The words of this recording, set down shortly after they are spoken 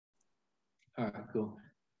All right, cool.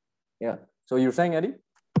 Yeah. So you're saying, Eddie?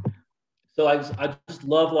 So I just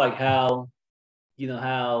love like how,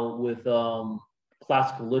 how with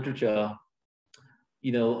classical literature,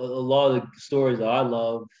 a lot of the stories that I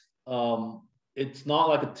love, it's not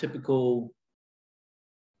like a typical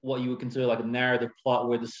what you would consider like a narrative plot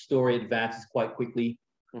where the story advances quite quickly.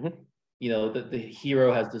 Mm-hmm. The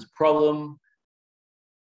hero has this problem.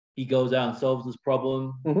 He goes out and solves this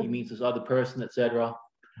problem. Mm-hmm. He meets this other person, etc.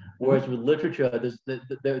 Whereas with literature,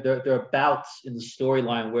 there are bouts in the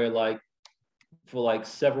storyline where like for like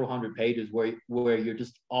several hundred pages where you're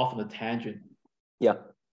just off on a tangent. Yeah.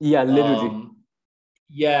 Yeah, literally.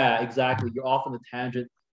 Yeah, exactly. You're off on a tangent,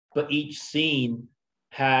 but each scene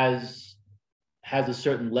has a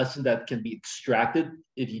certain lesson that can be extracted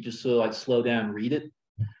if you just sort of like slow down and read it.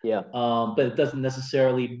 Yeah. But it doesn't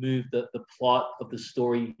necessarily move the plot of the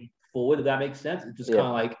story forward, if that makes sense. It's just kind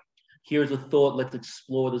of like, here's a thought, let's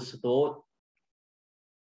explore this thought.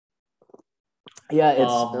 Yeah,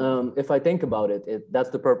 it's if I think about it, that's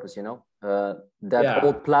the purpose, that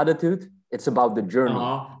old platitude, it's about the journey.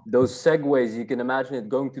 Those segues, you can imagine it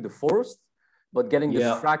going to the forest, but getting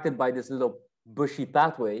distracted by this little bushy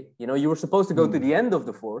pathway. You were supposed to go to the end of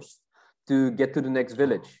the forest to get to the next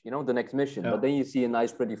village, the next mission. But then you see a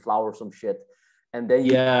nice pretty flower or some shit, and then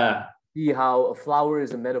you see how a flower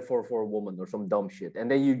is a metaphor for a woman or some dumb shit,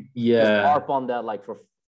 and then you just harp on that like for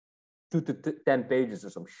 2 to 10 pages or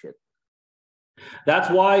some shit. That's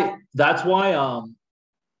why the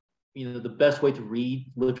best way to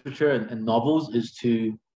read literature and novels is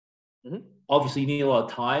to obviously you need a lot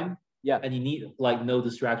of time, and you need like no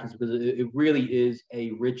distractions, because it really is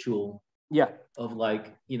a ritual of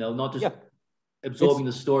like, not just absorbing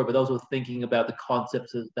the story, but also thinking about the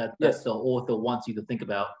concepts that the author wants you to think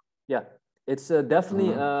about. It's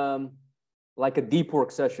definitely like a deep work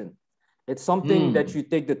session. It's something that you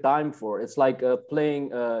take the time for. It's like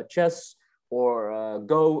playing chess or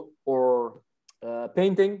Go or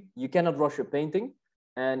painting. You cannot rush a painting,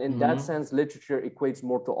 and in that sense literature equates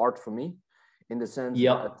more to art for me, in the sense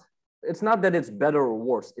that it's not that it's better or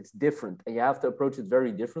worse, it's different, and you have to approach it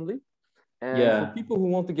very differently. And for people who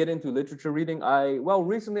want to get into literature reading,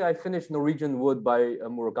 recently I finished Norwegian Wood by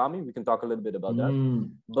Murakami. We can talk a little bit about that.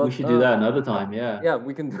 But we should do that another time. Yeah,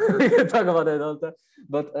 we can talk about that another time.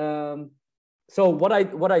 But so what I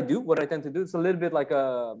tend to do, it's a little bit like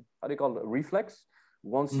a, how do you call it, a reflex.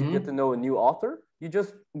 Once you get to know a new author, you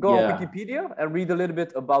just go on Wikipedia and read a little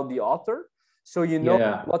bit about the author, so you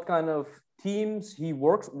know what kind of themes he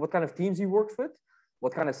works with, what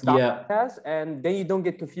kind of style he has, and then you don't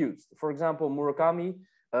get confused. For example, Murakami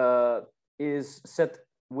is set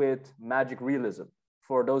with magic realism.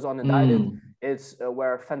 For those unindicted, it's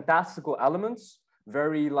where fantastical elements,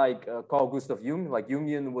 very like Carl Gustav Jung, like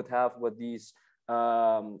Jungian would have what these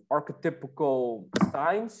archetypical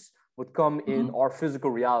signs would come in our physical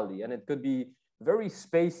reality. And it could be very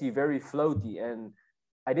spacey, very floaty. And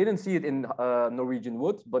I didn't see it in Norwegian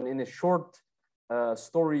Wood, but in his short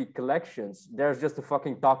story collections, there's just a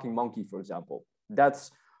fucking talking monkey, for example.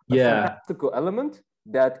 That's a fantastical element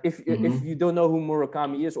that if you don't know who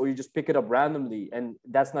Murakami is, or you just pick it up randomly and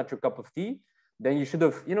that's not your cup of tea, then you should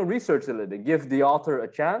have, researched a little bit, give the author a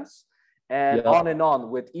chance, and on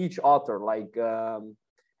with each author. Like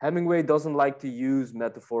Hemingway doesn't like to use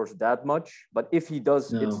metaphors that much, but if he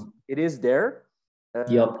does, it is there.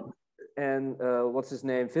 And what's his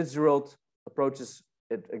name? Fitzgerald approaches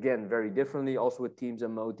it again very differently, also with themes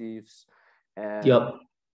and motifs. And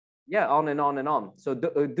on and on and on. So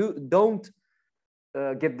don't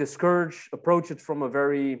get discouraged. Approach it from a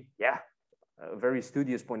very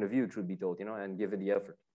studious point of view, truth be told, and give it the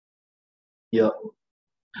effort.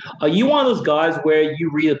 Are you one of those guys where you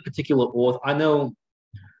read a particular author? I know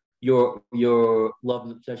your love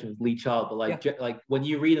and obsession with Lee Child, but like when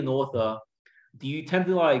you read an author, do you tend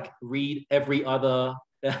to like read every other?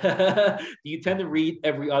 Do you tend to read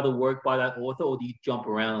every other work by that author, or do you jump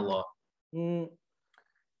around a lot?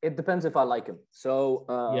 It depends if I like him. So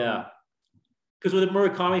because with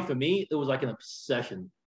Murakami, for me, it was like an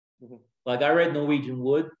obsession. Like I read Norwegian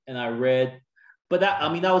Wood, and but that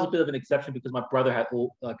was a bit of an exception because my brother had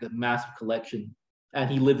like a massive collection, and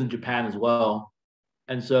he lived in Japan as well,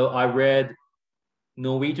 and so I read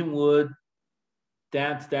Norwegian Wood,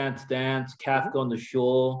 Dance, Dance, Dance, Kafka on the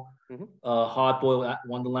Shore, Hard-Boiled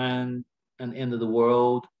Wonderland, and End of the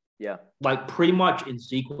World. Like pretty much in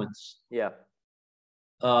sequence.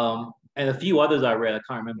 And a few others I read, I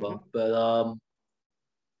can't remember, but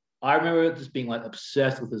I remember just being like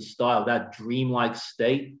obsessed with his style, that dreamlike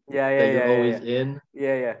state that you're always in.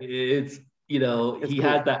 It's he cool.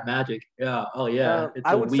 Has that magic. It's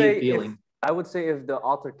a weird feeling. I would say if the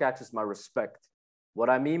author catches my respect. What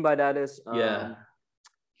I mean by that is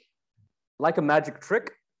like a magic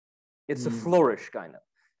trick, it's a flourish kind of.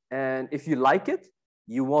 And if you like it,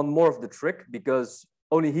 you want more of the trick because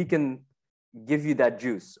only he can give you that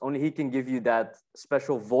juice. Only he can give you that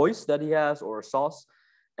special voice that he has or a sauce.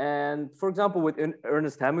 And for example, with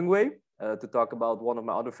Ernest Hemingway, to talk about one of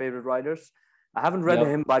my other favorite writers, I haven't read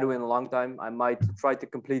him, by the way, in a long time. I might try to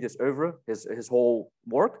complete his oeuvre, his whole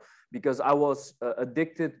work, because I was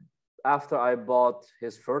addicted after I bought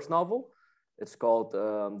his first novel. It's called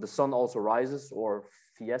The Sun Also Rises, or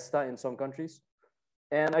Fiesta in some countries.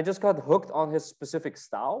 And I just got hooked on his specific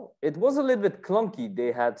style. It was a little bit clunky,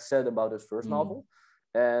 they had said about his first novel.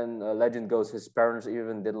 And legend goes, his parents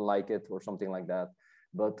even didn't like it or something like that.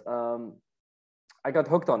 But I got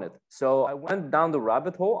hooked on it. So I went down the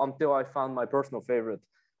rabbit hole until I found my personal favorite,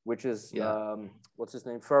 which is, what's his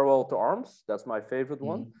name? Farewell to Arms. That's my favorite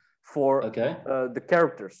one for the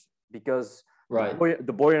characters, because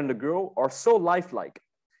the boy and the girl are so lifelike.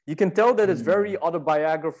 You can tell that it's very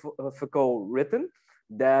autobiographical written,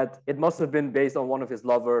 that it must have been based on one of his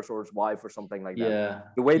lovers or his wife or something like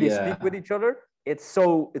that. The way they speak with each other, it's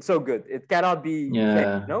so good. It cannot be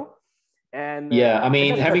fake, you know? And I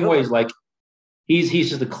mean, Hemingway's like, he's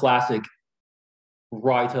just a classic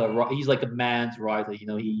writer. He's like a man's writer, you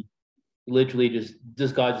know. He literally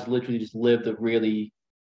this guy just literally lived a really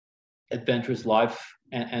adventurous life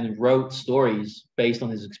and wrote stories based on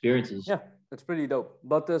his experiences. Yeah, that's pretty dope.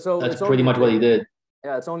 But so that's pretty much what he did.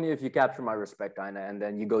 Yeah, it's only if you capture my respect, kind of, and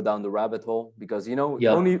then you go down the rabbit hole, because you know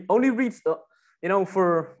only read you know,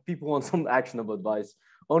 for people want some actionable advice,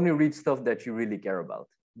 only read stuff that you really care about.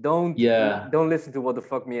 Don't listen to what the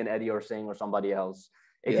fuck me and Eddy are saying or somebody else.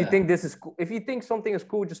 If you think this is cool, if you think something is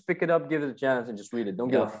cool, just pick it up, give it a chance, and just read it. Don't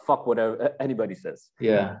give a fuck what anybody says.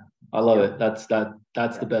 Yeah, I love it. That's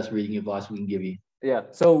the best reading advice we can give you. Yeah.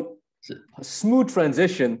 So a smooth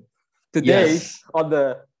transition today on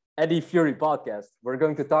the Eddy Fury podcast. We're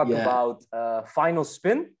going to talk about Final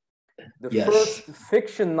Spin, the first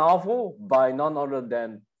fiction novel by none other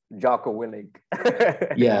than Jocko Willink.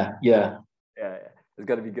 Yeah. It's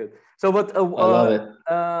gonna be good. So, but I love it.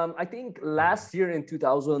 I think last year in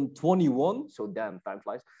 2021, so damn, time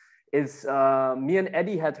flies. Is me and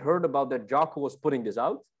Eddy had heard about that Jocko was putting this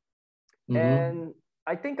out, and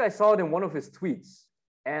I think I saw it in one of his tweets,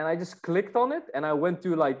 and I just clicked on it, and I went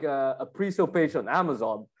to like a pre-sale page on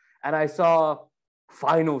Amazon, and I saw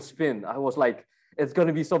Final Spin. I was like, it's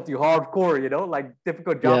gonna be something hardcore, you know, like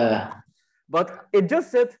typical Jocko. But it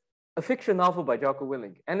just said a fiction novel by Jocko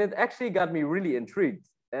Willink, and it actually got me really intrigued.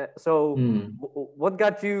 What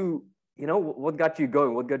got you, you know, what got you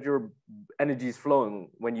going? What got your energies flowing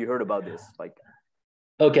when you heard about this? Like,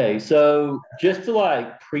 okay, so just to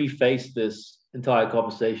like preface this entire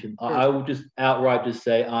conversation, I will just outright just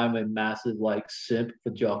say I'm a massive like simp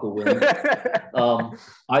for Jocko Willink.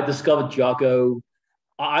 I discovered Jocko.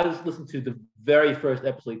 I just listened to the very first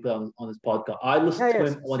episode he put on this podcast. I listened to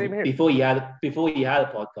him before he had a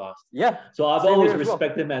podcast. Yeah. So I've always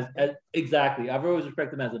respected him as exactly. I've always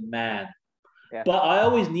respected him as a man. Yeah. But I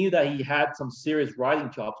always knew that he had some serious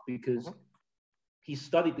writing chops because he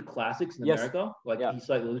studied the classics in America. Like he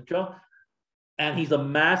studied literature, and he's a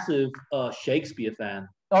massive Shakespeare fan.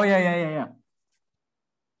 Oh yeah.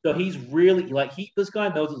 So he's really like this guy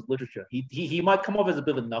knows his literature. He might come off as a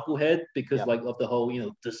bit of a knucklehead because like of the whole, you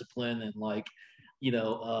know, discipline and like, you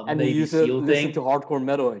know, and Navy SEAL thing, listen to hardcore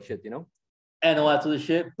metal and shit, you know, and all that sort of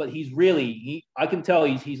shit. But he's really I can tell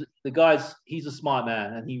he's a smart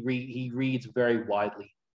man, and he reads very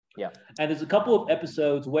widely. Yeah. And there's a couple of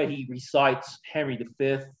episodes where he recites Henry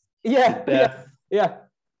V. Yeah.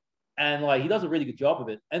 And like he does a really good job of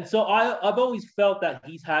it. And so I've always felt that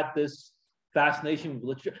he's had this fascination with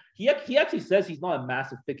literature. He actually says he's not a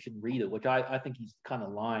massive fiction reader, which I think he's kind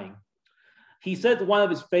of lying. He said one of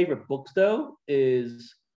his favorite books though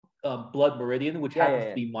is Blood Meridian, which happens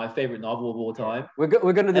to be my favorite novel of all time. We're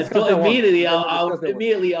going to discuss that immediately.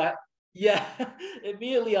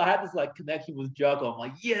 Immediately I had this like connection with Jocko. I'm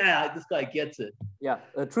like, this guy gets it. Yeah.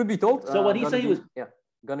 Truth be told, so when he said he was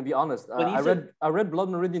gonna be honest, I read Blood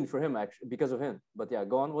Meridian for him actually because of him. But yeah,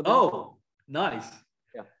 go on. Nice.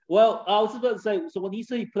 Yeah. Well, I was just about to say, so when he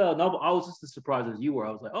said he put out a novel, I was just as surprised as you were.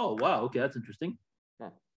 I was like, oh, wow, okay, that's interesting. Yeah.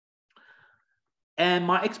 And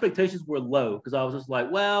my expectations were low because I was just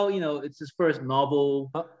like, well, you know, it's his first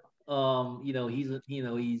novel. You know, he's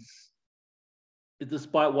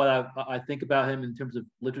despite what I think about him in terms of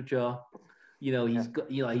literature, you know, he's got,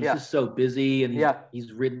 you know, he's Yeah. just so busy, and Yeah.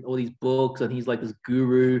 he's written all these books, and he's like this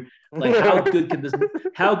guru. Like, how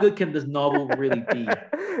good can this novel really be?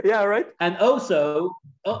 Yeah, right. And also,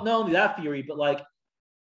 not only that theory, but like,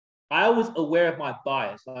 I was aware of my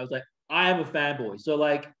bias. I was like, I am a fanboy, so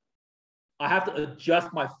like, I have to adjust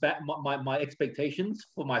my expectations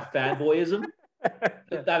for my fanboyism.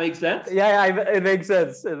 If that makes sense. Yeah, it makes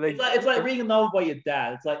sense. It's like reading a novel by your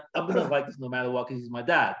dad. It's like, I'm gonna like this no matter what because he's my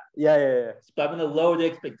dad. Yeah. But I'm gonna lower the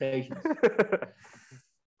expectations.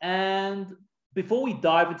 And before we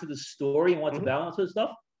dive into the story and what's about and that sort of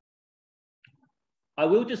stuff, I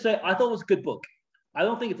will just say I thought it was a good book. I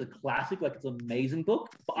don't think it's a classic, like it's an amazing book,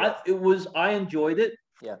 but I enjoyed it.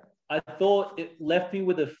 Yeah. I thought it left me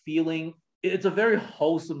with a feeling. It's a very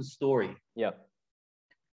wholesome story. Yeah.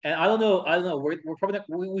 And I don't know. We're probably not,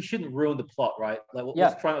 we shouldn't ruin the plot, right? Like,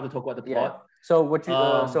 let's try not to talk about the plot. Yeah. So what you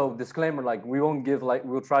so disclaimer, like we won't give, like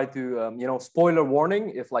we'll try to you know, spoiler warning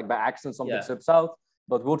if like by accident something slips out,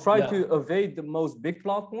 but we'll try to evade the most big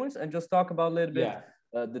plot points and just talk about a little bit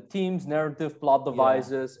the themes, narrative, plot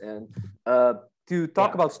devices, and to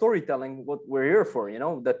talk about storytelling, what we're here for, you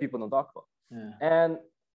know, that people don't talk about. And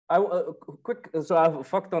so I have a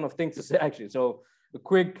fuck ton of things to say actually. So a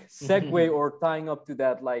quick segue or tying up to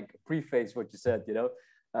that, like preface what you said, you know,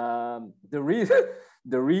 the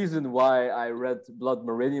reason why I read Blood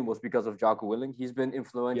Meridian was because of Jocko Willink. He's been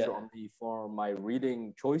influential on me for my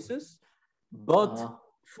reading choices. But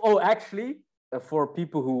actually, for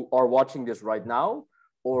people who are watching this right now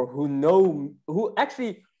or who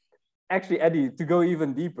actually, Eddie, to go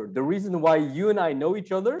even deeper, the reason why you and I know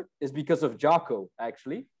each other is because of Jocko,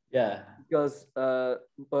 actually. Yeah. Because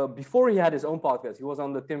before he had his own podcast, he was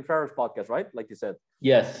on the Tim Ferriss podcast, right? Like you said.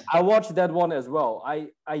 Yes. I watched that one as well.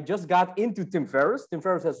 I just got into Tim Ferriss. Tim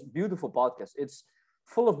Ferriss has beautiful podcasts. It's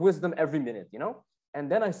full of wisdom every minute, you know?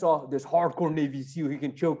 And then I saw this hardcore Navy SEAL. He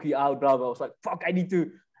can choke you out, blah, blah. I was like, fuck, I need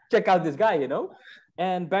to check out this guy, you know?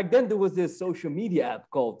 And back then there was this social media app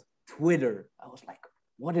called Twitter. I was like,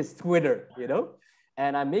 what is Twitter, you know?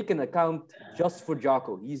 And I make an account just for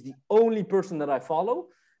Jocko. He's the only person that I follow.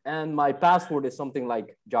 And my password is something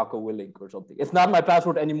like Jocko Willink or something. It's not my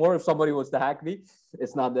password anymore. If somebody wants to hack me,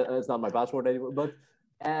 it's not my password anymore. But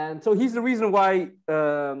and so he's the reason why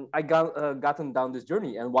I gotten down this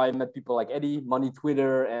journey and why I met people like Eddy, Money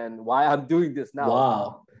Twitter, and why I'm doing this now.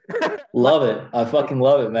 Wow, love it! I fucking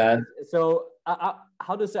love it, man. So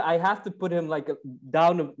how to say? I have to put him like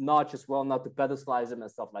down a notch as well, not to pedestalize him and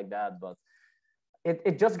stuff like that. But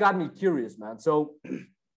it just got me curious, man. So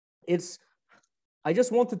I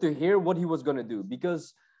just wanted to hear what he was going to do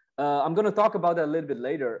because I'm going to talk about that a little bit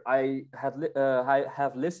later. I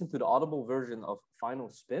have listened to the Audible version of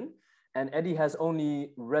Final Spin, and Eddy has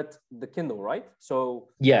only read the Kindle, right? So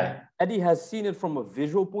yeah, Eddy has seen it from a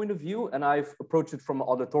visual point of view, and I've approached it from an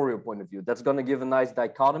auditorial point of view. That's going to give a nice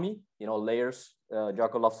dichotomy, you know, layers.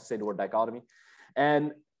 Jocko loves to say the word dichotomy.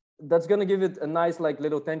 And that's going to give it a nice like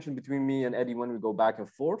little tension between me and Eddy when we go back and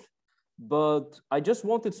forth. But I just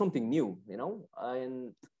wanted something new, you know,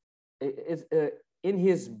 and in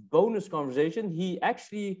his bonus conversation, he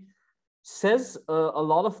actually says a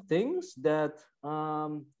lot of things that,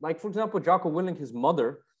 like, for example, Jocko Willink, his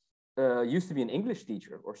mother used to be an English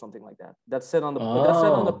teacher or something like that. That's said on the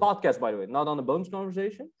podcast, by the way, not on the bonus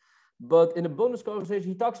conversation. But in the bonus conversation,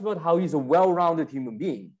 he talks about how he's a well-rounded human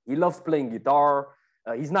being. He loves playing guitar.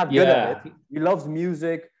 He's not good at it. He loves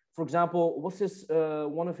music. For example, what's his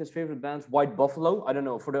one of his favorite bands, White Buffalo? I don't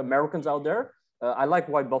know, for the Americans out there. I like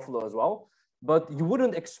White Buffalo as well. But you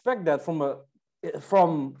wouldn't expect that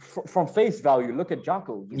from face value. Look at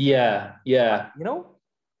Jocko. Yeah. You know?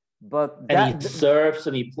 But he surfs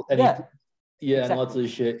and exactly. And lots of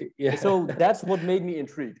shit. Yeah. So that's what made me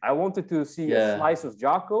intrigued. I wanted to see a slice of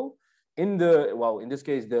Jocko in this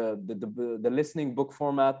case, the listening book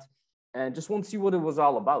format. And just want to see what it was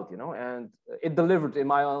all about, you know, and it delivered in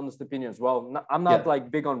my honest opinion as well. I'm not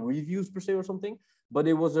like big on reviews per se or something, but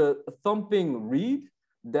it was a thumping read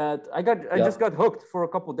that I just got hooked for a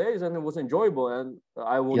couple of days, and it was enjoyable. And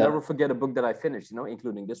I will never forget a book that I finished, you know,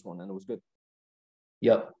 including this one, and it was good.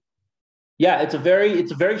 Yep. Yeah, it's a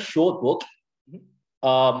very short book.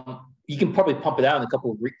 You can probably pump it out in a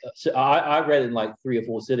couple of. I read it in like 3 or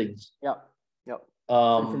 4 sittings. Yeah.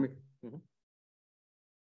 For me.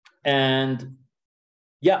 And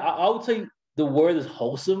I would say the word is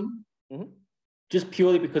wholesome, just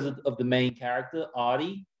purely because of the main character,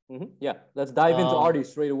 Eddy. Yeah, let's dive into Eddy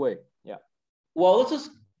straight away. Yeah. Well, let's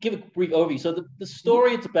just give a brief overview. So the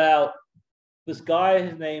story, it's about this guy.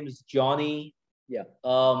 His name is Johnny. Yeah.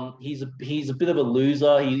 He's a bit of a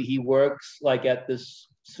loser. He works like at this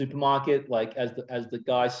supermarket, like as the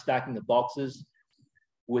guy stacking the boxes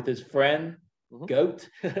with his friend Goat,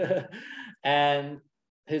 and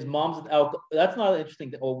his mom's an alcohol. That's not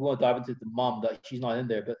interesting. Or we want to dive into the mom. That she's not in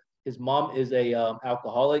there, but his mom is a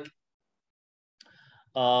alcoholic,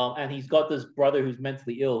 and he's got this brother who's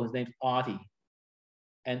mentally ill. His name's Artie,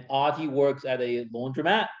 and Artie works at a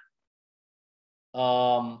laundromat.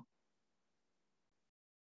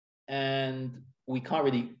 And I can't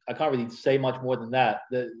really say much more than that.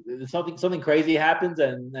 Something crazy happens,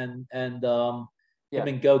 and him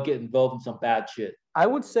and Go get involved in some bad shit. I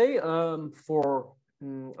would say I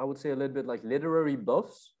would say a little bit like literary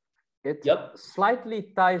buffs. It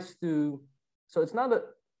slightly ties to, so it's not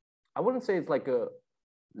I wouldn't say it's like a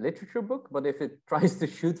literature book, but if it tries to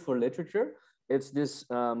shoot for literature, it's this,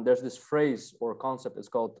 there's this phrase or concept, it's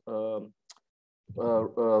called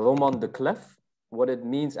roman de clef. What it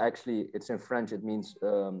means, actually, it's in French, it means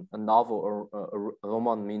a novel, or a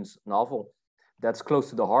roman means novel. That's close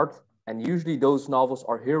to the heart. And usually those novels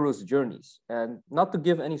are heroes' journeys. And not to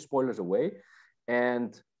give any spoilers away,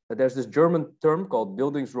 and there's this German term called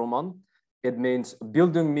bildungsroman. It means,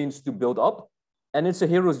 Bildung means to build up. And it's a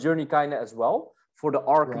hero's journey kind of as well, for the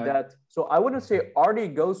arc that, so I wouldn't say Artie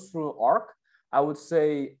goes through an arc. I would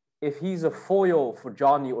say if he's a foil for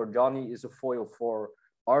Johnny, or Johnny is a foil for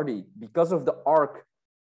Artie, because of the arc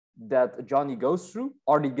that Johnny goes through,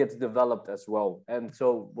 Artie gets developed as well. And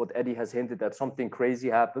so what Eddy has hinted, that something crazy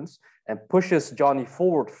happens and pushes Johnny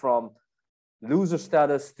forward from loser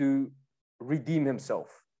status to redeem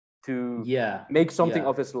himself, to make something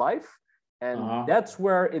of his life. And that's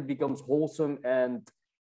where it becomes wholesome and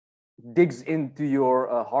digs into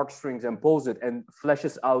your heartstrings and pulls it and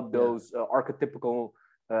fleshes out those archetypical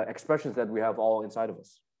expressions that we have all inside of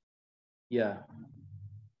us. Yeah.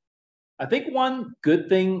 I think one good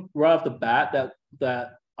thing right off the bat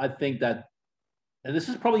that I think that, and this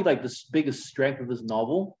is probably like the biggest strength of this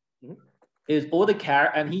novel, is all the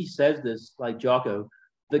and he says this, like Jocko,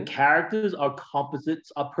 the characters are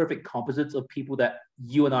perfect composites of people that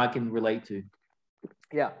you and I can relate to.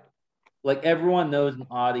 Yeah. Like everyone knows an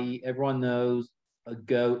Artie, everyone knows a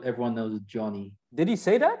Goat, everyone knows a Johnny. Did he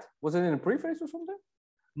say that? Was it in a preface or something?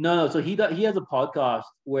 No. So he has a podcast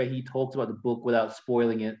where he talks about the book without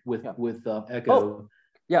spoiling it with Echo. Oh,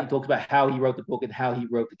 yeah. He talks about how he wrote the book and how he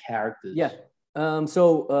wrote the characters. Yeah.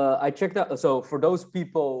 So I checked out. So for those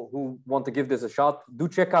people who want to give this a shot, do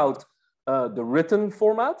check out the written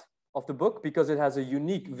format of the book, because it has a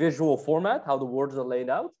unique visual format, how the words are laid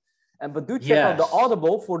out. But do check out the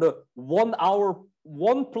Audible for the 1 hour,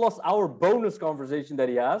 1+ hour bonus conversation that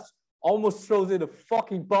he has. Almost throws in a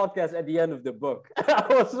fucking podcast at the end of the book. I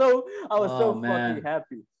was so fucking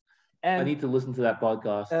happy. And I need to listen to that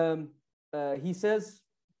podcast. He says,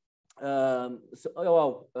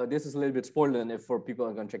 this is a little bit spoiling if for people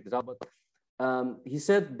who are going to check this out, but he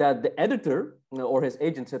said that the editor, or his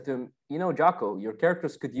agent, said to him, Jocko, your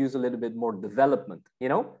characters could use a little bit more development,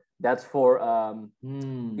 that's for,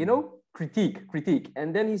 critique.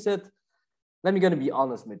 And then he said, let me gonna be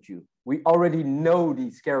honest with you. We already know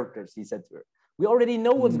these characters, he said to her. We already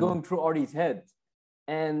know what's going through Artie's head.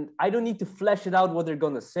 And I don't need to flesh it out what they're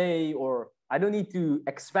gonna say, or I don't need to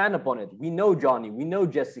expand upon it. We know Johnny, we know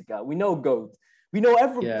Jessica, we know Goat, we know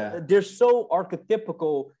everyone. They're so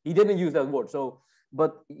archetypical. He didn't use that word. So,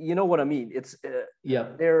 but you know what I mean? It's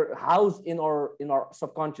they're housed in our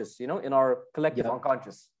subconscious, in our collective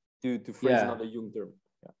unconscious, to phrase another Jung term.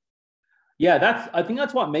 I think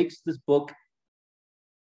that's what makes this book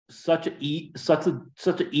such an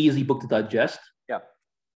easy book to digest.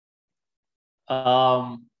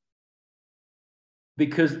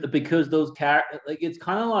 Because those characters, like, it's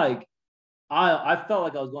kind of like I felt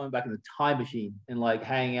like I was going back in the time machine and like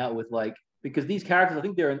hanging out with, like, because these characters, I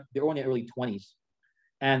think they're only early 20s,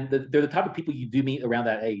 and they're the type of people you do meet around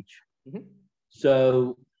that age.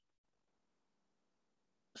 So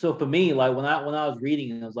for me, like when I was reading,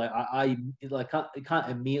 it was like it kind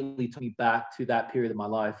of immediately took me back to that period of my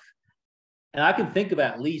life, and I can think of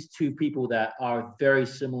at least two people that are very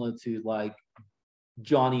similar to like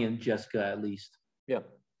Johnny and Jessica, at least.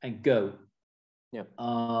 And Go.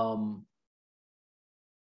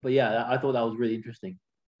 But yeah, I thought that was really interesting.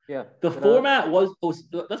 The format was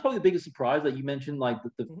that's probably the biggest surprise that you mentioned, like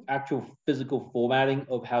the actual physical formatting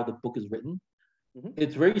of how the book is written.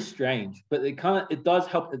 It's very strange, but it does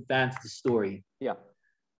help advance the story.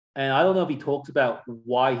 And I don't know if he talks about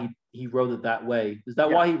why he wrote it that way. Is that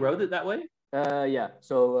why he wrote it that way?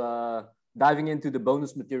 So diving into the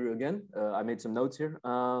bonus material again, I made some notes here.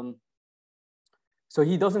 So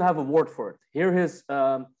he doesn't have a word for it. Here is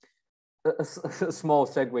a small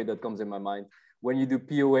segue that comes in my mind. when you do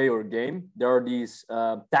POA or game, there are these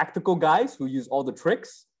tactical guys who use all the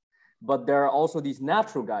tricks, but there are also these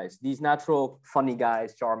natural guys, these natural funny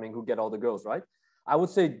guys, charming, who get all the girls, right? I would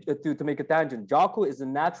say, to make a tangent, Jocko is a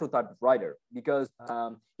natural type of writer because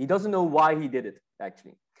he doesn't know why he did it,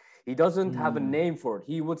 actually. He doesn't have a name for it.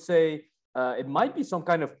 He would say it might be some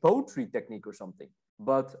kind of poetry technique or something,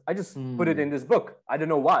 but I just put it in this book. I don't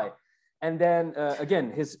know why. And then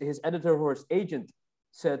again, his editor or his agent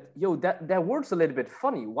said, yo, that word's a little bit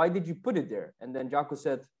funny. Why did you put it there? And then Jocko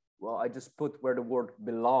said, well, I just put where the word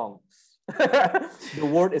belongs. The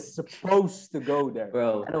word is supposed to go there.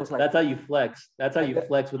 Bro, and I was like, that's how you flex. That's how you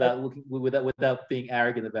flex without being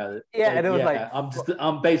arrogant about it. Yeah, like, and it was like,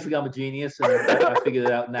 I'm a genius, and I figured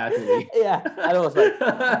it out naturally. Yeah, and I was like,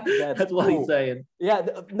 that's what he's saying. Yeah,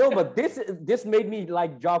 no, but this made me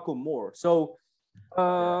like Jocko more. So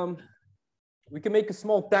we can make a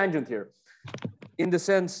small tangent here, in the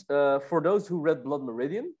sense, for those who read Blood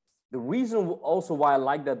Meridian, the reason also why I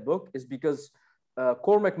like that book is because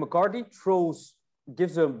Cormac McCarthy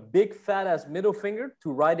gives a big fat ass middle finger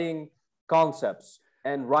to writing concepts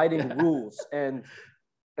and writing rules and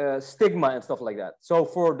stigma and stuff like that. So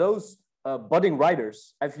for those budding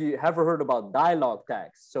writers, if you ever heard about dialogue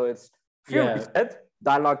tags, so it's Fury said,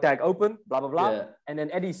 dialogue tag open, blah, blah, blah. And then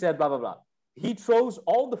Eddy said, blah, blah, blah. He throws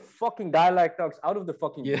all the fucking dialogue tags out of the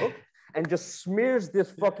fucking book and just smears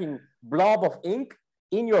this fucking blob of ink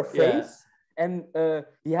in your face. And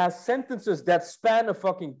he has sentences that span a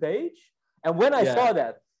fucking page. And when I saw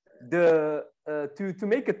that, to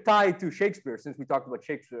make a tie to Shakespeare, since we talked about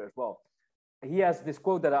Shakespeare as well, he has this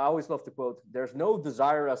quote that I always love to quote: "There's no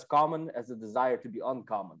desire as common as the desire to be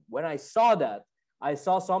uncommon." When I saw that, I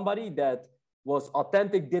saw somebody that was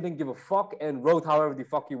authentic, didn't give a fuck, and wrote however the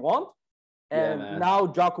fuck you want. And now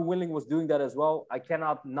Jocko Willink was doing that as well. I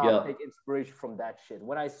cannot not take inspiration from that shit.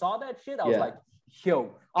 When I saw that shit, I was like,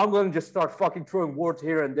 yo, I'm going to just start fucking throwing words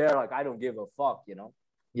here and there. Like, I don't give a fuck, you know?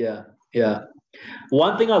 Yeah.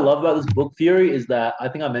 One thing I love about this book, Fury, is that I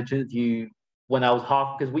think I mentioned it to you when I was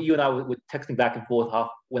because you and I were texting back and forth as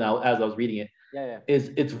I was reading it.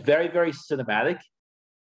 Is it's very, very cinematic.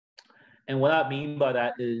 And what I mean by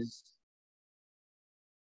that is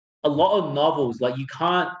a lot of novels, like you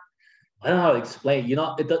can't, I don't know how to explain. You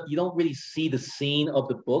don't really see the scene of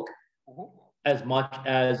the book as much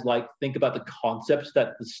as like think about the concepts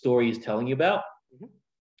that the story is telling you about.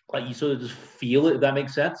 Like you sort of just feel it, if that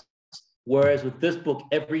makes sense. Whereas with this book,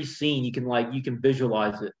 every scene you can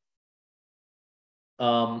visualize it.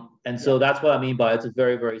 And so that's what I mean by it's a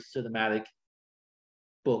very, very cinematic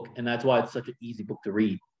book, and that's why it's such an easy book to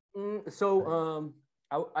read.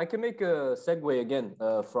 I can make a segue again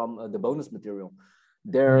from the bonus material.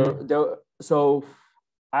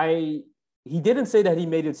 He didn't say that he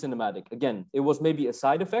made it cinematic. Again, it was maybe a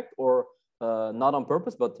side effect or not on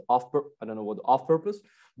purpose, but I don't know what off purpose.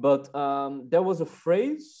 But there was a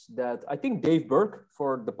phrase that I think Dave Burke,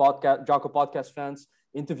 for the podcast, Jocko podcast fans,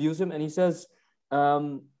 interviews him, and he says,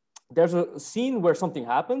 there's a scene where something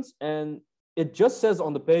happens and it just says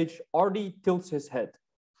on the page, Artie tilts his head.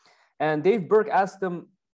 And Dave Burke asked him,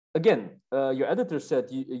 again, your editor said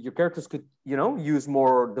your characters could, use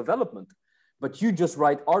more development, but you just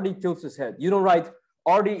write Artie tilts his head. You don't write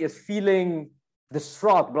Artie is feeling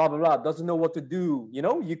distraught, blah, blah, blah, doesn't know what to do.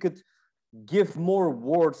 You could give more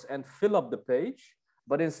words and fill up the page,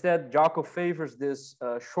 but instead Jocko favors this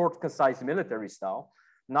short, concise military style,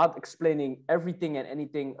 not explaining everything and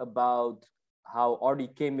anything about how Artie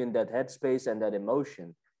came in that headspace and that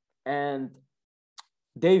emotion. And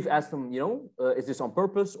Dave asked him, is this on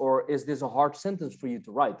purpose or is this a hard sentence for you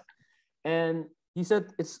to write? And he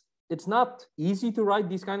said, it's not easy to write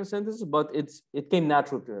these kind of sentences, but it came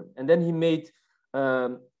natural to him. And then he made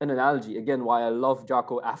an analogy, again, why I love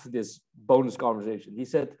Jocko after this bonus conversation. He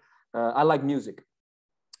said, I like music.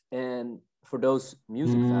 And for those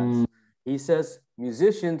music fans, he says,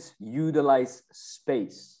 musicians utilize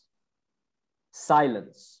space,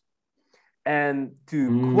 silence. And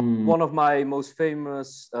to quote one of my most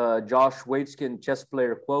famous Josh Waitzkin chess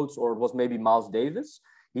player quotes, or it was maybe Miles Davis,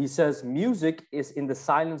 he says, music is in the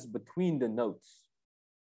silence between the notes.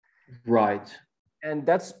 Right. And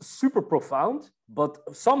that's super profound, but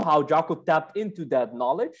somehow Jocko tapped into that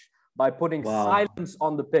knowledge by putting silence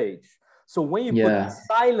on the page. So when you put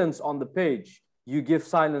silence on the page, you give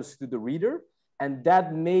silence to the reader, and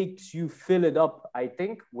that makes you fill it up, I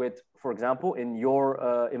think, with, for example, in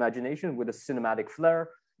your imagination, with a cinematic flair,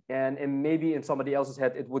 and maybe in somebody else's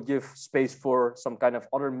head, it would give space for some kind of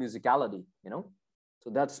other musicality, So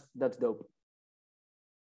that's dope.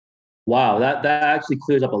 Wow, that actually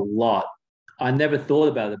clears up a lot. I never thought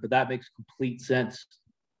about it, but that makes complete sense.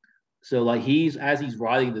 So like as he's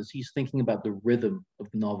writing this, he's thinking about the rhythm of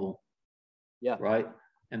the novel. Yeah. Right.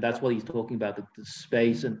 And that's what he's talking about, the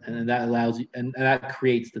space, and that allows you, and that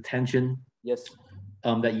creates the tension. Yes.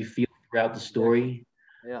 That you feel throughout the story.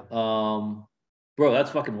 Yeah. Bro,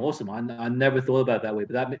 that's fucking awesome. I never thought about it that way,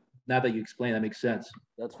 but that now that you explain, that makes sense.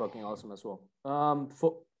 That's fucking awesome as well.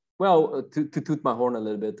 To toot my horn a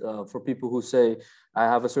little bit, for people who say I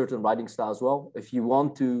have a certain writing style as well, if you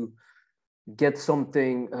want to get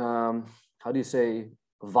something, how do you say,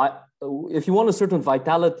 if you want a certain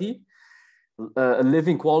vitality, a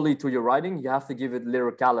living quality to your writing, you have to give it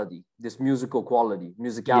lyricality, this musical quality,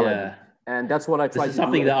 musicality. Yeah. And that's what I try to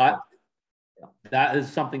something do. That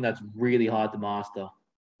is something that's really hard to master.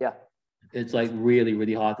 Yeah. It's like really,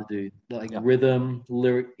 really hard to do. Like rhythm,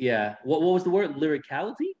 lyric. Yeah. What was the word?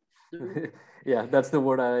 Lyricality? Yeah, that's the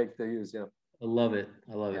word I like to use. Yeah. I love it.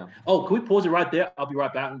 Oh, can we pause it right there? I'll be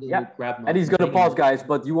right back. Yeah. And he's going to pause, guys,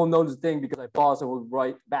 but you won't notice a thing because I pause and we'll be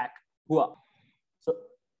right back. HOOA.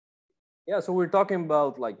 So we're talking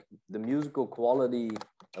about like the musical quality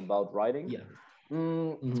about writing. Yeah.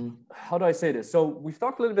 How do I say this? So we've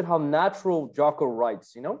talked a little bit how natural Jocko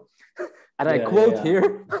writes, you know? And I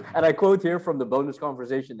quote here from the bonus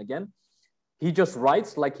conversation again. He just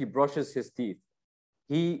writes like he brushes his teeth.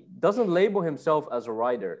 He doesn't label himself as a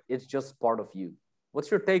writer. It's just part of you. What's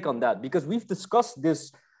your take on that? Because we've discussed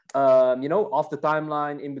this, off the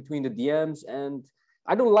timeline, in between the DMs, and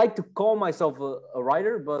I don't like to call myself a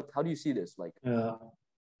writer, but how do you see this? Like,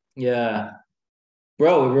 yeah,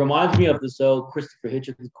 bro, it reminds me of this old Christopher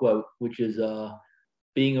Hitchens quote, which is,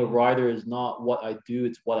 being a writer is not what I do,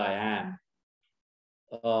 it's what I am.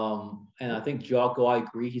 And I think Jocko, I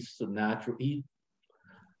agree, he's a natural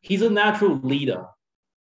leader.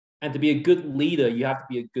 And to be a good leader, you have to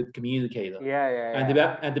be a good communicator. And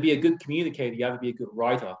to be a good communicator, you have to be a good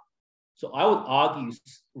writer. So I would argue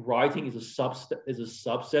writing is a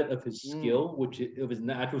subset of his skill, of his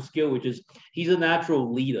natural skill, which is he's a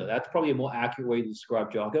natural leader. That's probably a more accurate way to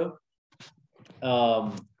describe Jocko.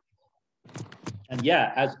 And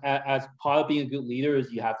yeah, as part of being a good leader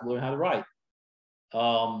is you have to learn how to write.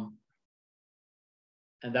 And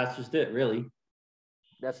that's just it, really.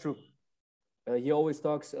 That's true. He always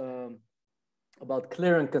talks about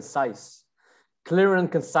clear and concise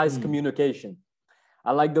communication.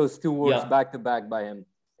 I like those two words back to back by him.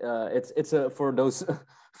 It's for those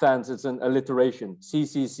fans, it's an alliteration.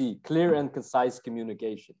 CCC, clear and concise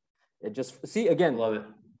communication. It just again. Love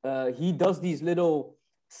it. He does these little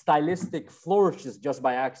stylistic flourishes just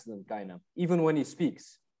by accident, kind of, even when he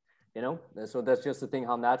speaks. You know, so that's just the thing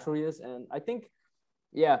how natural he is, and I think,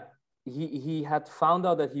 he had found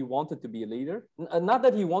out that he wanted to be a leader. Not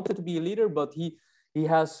that he wanted to be a leader, but he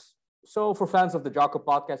has. So for fans of the Jocko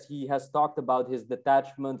podcast, he has talked about his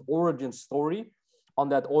detachment origin story on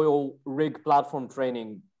that oil rig platform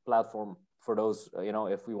training platform, for those,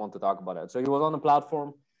 if we want to talk about it. So he was on the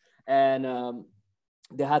platform and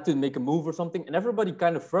they had to make a move or something and everybody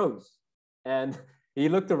kind of froze. And he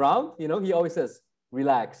looked around, he always says,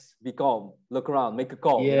 relax, be calm, look around, make a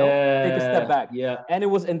call, take a step back. Yeah. And it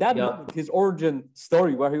was in that moment, his origin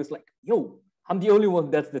story where he was like, yo, I'm the only one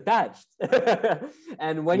that's detached.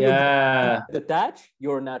 And when you're detached,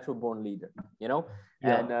 you're a natural born leader,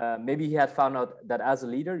 And maybe he had found out that as a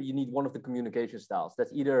leader, you need one of the communication styles.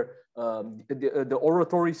 That's either the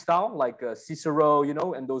oratory style, like Cicero,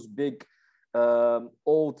 and those big,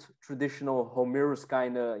 old traditional Homerus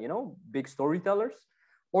kind of, big storytellers.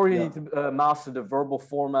 Or you need to master the verbal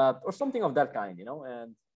format or something of that kind,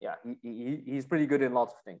 And he's pretty good in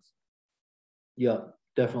lots of things. Yeah,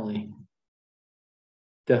 definitely.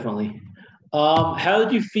 How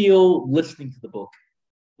did you feel listening to the book?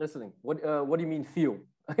 Listening? What do you mean feel?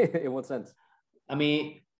 In what sense? I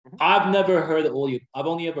mean, I've never heard an audio. I've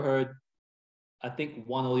only ever heard, I think,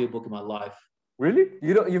 one audiobook in my life. Really?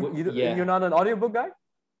 You're not an audiobook guy?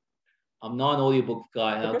 I'm not an audiobook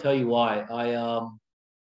guy, and I'll tell you why.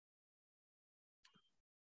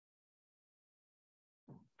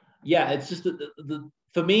 It's just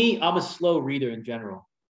for me, I'm a slow reader in general.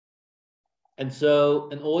 And so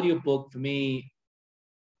an audiobook for me,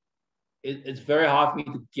 it's very hard for me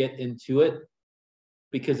to get into it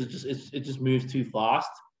because it just moves too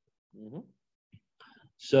fast. Mm-hmm.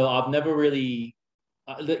 So I've never really,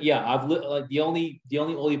 the only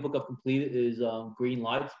audiobook I've completed is Green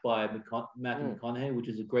Lights by Matthew McConaughey, which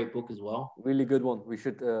is a great book as well. Really good one. We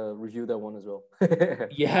should review that one as well.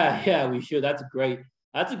 Yeah, we should. That's a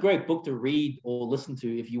great book to read or listen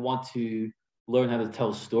to if you want to learn how to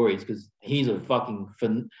tell stories because he's a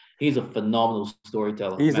phenomenal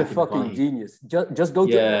storyteller. He's a Matthew fucking McConaughey. genius. Just go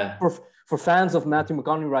to for fans of Matthew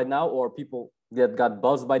McConaughey right now, or people that got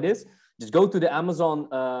buzzed by this. Just go to the Amazon,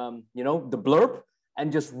 the blurb,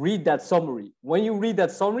 and just read that summary. When you read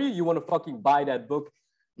that summary, you want to fucking buy that book,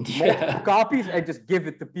 multiple copies, and just give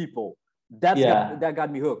it to people. That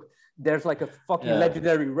got me hooked. There's like a fucking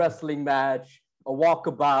legendary wrestling match, a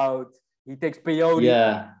walkabout. He takes peyote.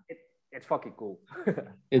 Yeah. It's fucking cool.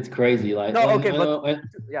 It's crazy. Like to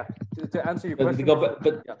answer your question.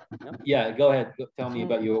 Go ahead. Tell me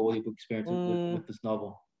about your audiobook experience with this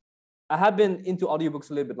novel. I have been into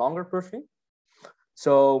audiobooks a little bit longer personally.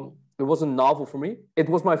 So it was a novel for me. It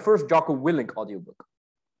was my first Jocko Willink audiobook.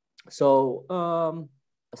 So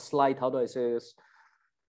a slight, how do I say this?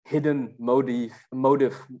 Hidden motive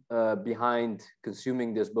behind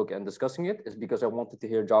consuming this book and discussing it is because I wanted to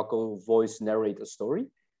hear Jocko's voice narrate a story.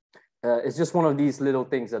 It's just one of these little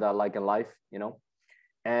things that I like in life,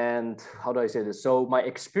 And how do I say this? So my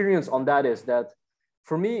experience on that is that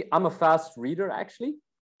for me, I'm a fast reader actually,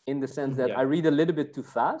 in the sense that I read a little bit too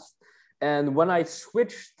fast. And when I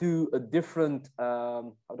switch to a different,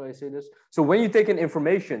 how do I say this? So when you take in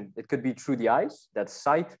information, it could be through the eyes, that's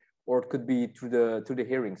sight, or it could be through the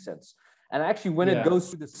hearing sense. And actually, when it goes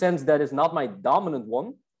through the sense that is not my dominant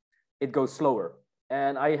one, it goes slower.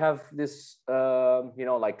 And I have this,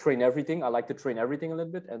 like train everything. I like to train everything a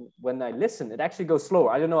little bit. And when I listen, it actually goes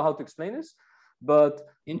slower. I don't know how to explain this, but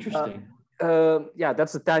interesting.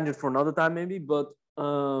 That's a tangent for another time maybe. But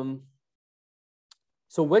so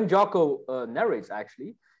when Jocko narrates,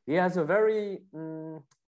 actually, he has a very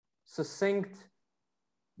succinct,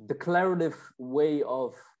 declarative way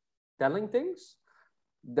of telling things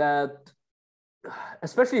that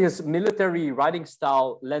especially his military writing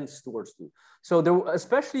style lends towards to. So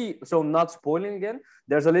not spoiling again,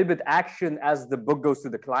 there's a little bit action as the book goes to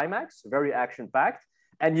the climax, very action packed.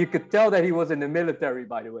 And you could tell that he was in the military,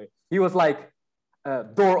 by the way. He was like,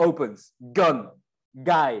 door opens, gun,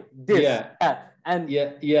 guy, this, that. And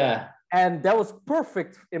that was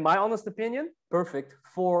perfect, in my honest opinion, perfect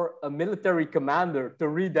for a military commander to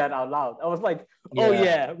read that out loud. I was like,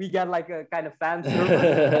 we got like a kind of fan service.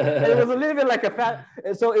 And it was a little bit like a fan.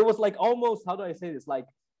 So it was like almost, how do I say this? Like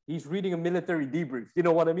he's reading a military debrief. You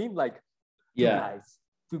know what I mean? Like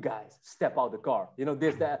two guys step out the car.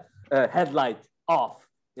 Headlight off.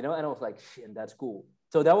 And I was like, shit, that's cool.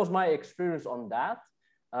 So that was my experience on that.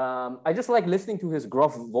 I just like listening to his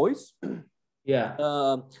gruff voice.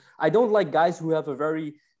 I don't like guys who have a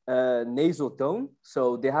very nasal tone,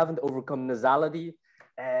 so they haven't overcome nasality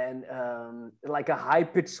and like a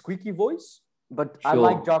high-pitched squeaky voice. But I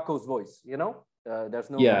like Jocko's voice, there's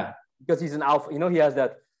no because he's an alpha, he has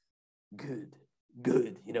that good,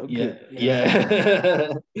 good.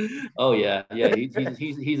 Oh yeah,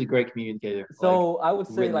 he's a great communicator. So I would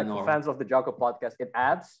say, like, for fans of the Jocko podcast, it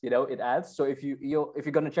adds. So if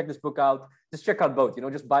you're gonna check this book out, just check out both.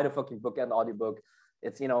 Just buy the fucking book and the audiobook.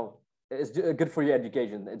 It's it's good for your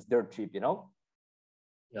education. It's dirt cheap.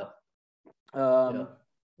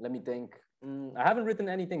 Let me think. I haven't written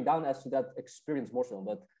anything down as to that experience more so,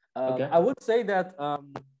 but I would say that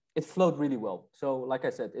it flowed really well. So like I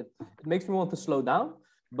said, it makes me want to slow down,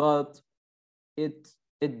 but it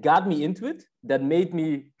got me into it. That made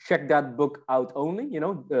me check that book out only,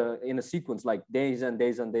 in a sequence, like days and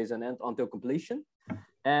days and days and end until completion.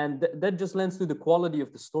 And that just lends to the quality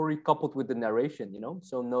of the story coupled with the narration,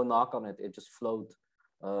 so no knock on it. It just flowed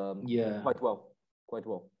quite well.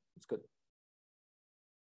 It's good.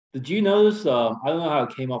 Did you notice, I don't know how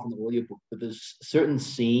it came off in the audiobook, but there's certain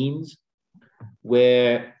scenes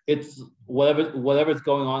where it's whatever's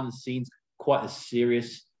going on in the scene's quite a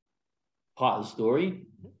serious part of the story,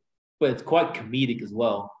 but it's quite comedic as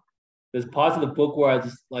well. There's parts of the book where I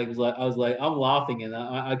just I was like I'm laughing, and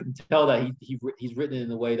I can tell that he's written it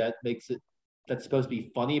in a way that makes it, that's supposed to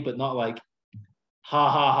be funny, but not like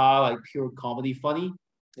ha ha ha, like pure comedy funny.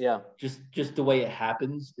 Yeah. Just the way it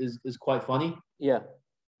happens is quite funny. Yeah.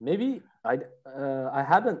 Maybe I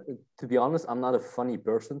haven't, to be honest, I'm not a funny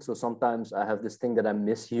person. So sometimes I have this thing that I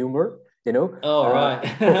miss humor, Oh, right.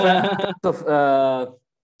 of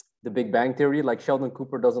the Big Bang Theory, like Sheldon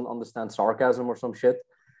Cooper doesn't understand sarcasm or some shit,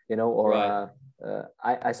 I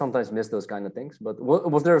sometimes miss those kind of things. But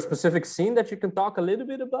was there a specific scene that you can talk a little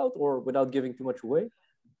bit about, or without giving too much away?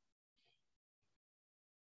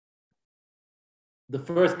 The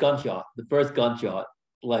first gunshot,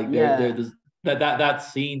 like there's that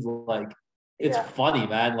scene's like, it's funny,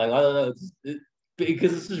 man. Like, I don't know,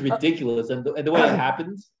 because this is ridiculous, and the way it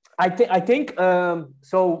happens. I think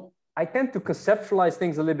so. I tend to conceptualize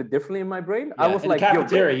things a little bit differently in my brain. Yeah, I was in like, the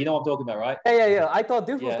cafeteria, you know what I'm talking about, right? Yeah. I thought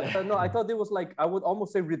this was no, I thought it was like, I would almost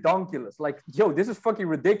say redonkulous. Like, yo, this is fucking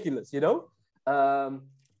ridiculous, you know?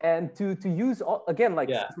 And to use again, like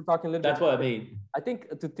since we're talking a little that's bit. That's what I mean. I think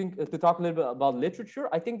to talk a little bit about literature,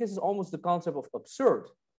 I think this is almost the concept of absurd,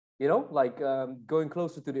 you know, like going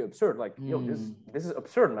closer to the absurd. Like, yo, this is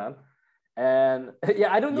absurd, man. And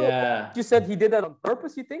yeah, I don't know. Yeah. You said he did that on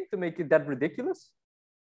purpose, you think, to make it that ridiculous?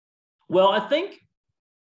 Well, I think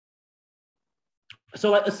so.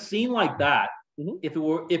 Like a scene like that, if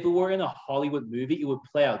it were in a Hollywood movie, it would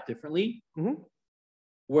play out differently.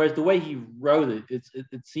 Whereas the way he wrote it,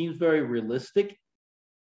 it seems very realistic,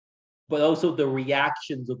 but also the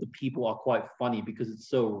reactions of the people are quite funny because it's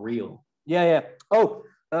so real. Yeah. Oh,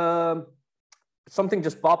 something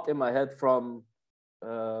just popped in my head from,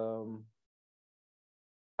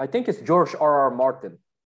 I think it's George R.R. Martin.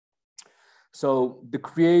 So the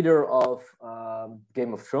creator of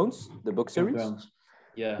Game of Thrones, the book series.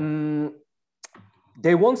 Yeah.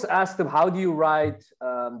 They once asked him, how do you write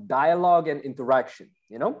dialogue and interaction,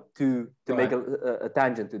 you know, to make a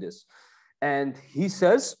tangent to this. And he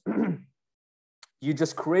says, you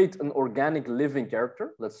just create an organic living character,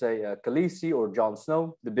 let's say Khaleesi or Jon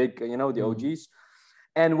Snow, the big, you know, the OGs.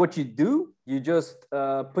 And what you do, you just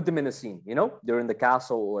put them in a scene, you know, they're in the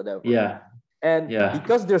castle or whatever. Yeah. And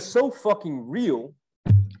because they're so fucking real,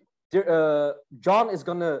 Jon is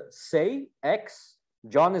gonna say X,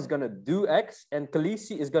 Jon is gonna do X, and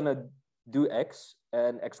Khaleesi is gonna do X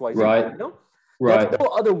and XYZ. Right. You know? Right. There's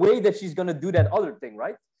no other way that she's gonna do that other thing,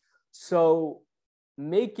 right? So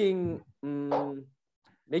making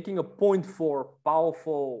a point for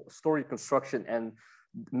powerful story construction and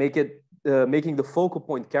making the focal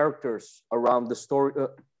point characters around the story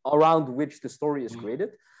around which the story is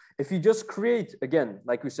created. If you just create, again,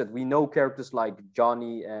 like we said, we know characters like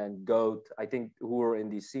Johnny and Goat, I think, who are in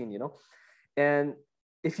this scene, you know, and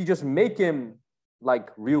if you just make him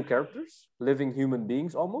like real characters, living human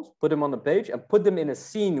beings almost, put them on the page and put them in a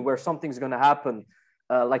scene where something's going to happen,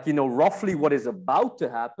 like, you know, roughly what is about to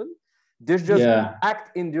happen, there's just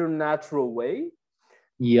act in their natural way.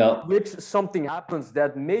 Yeah. Which something happens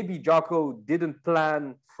that maybe Jocko didn't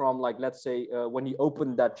plan from, like, let's say, when he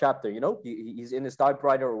opened that chapter, you know, he's in his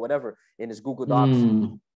typewriter or whatever, in his Google Docs,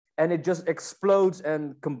 and it just explodes and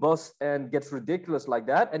combusts and gets ridiculous like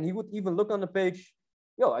that. And he would even look on the page,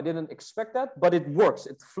 yo, I didn't expect that, but it works,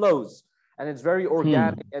 it flows, and it's very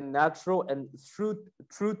organic and natural and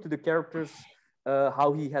true to the characters,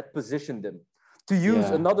 how he had positioned them. To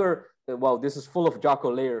use another, well, this is full of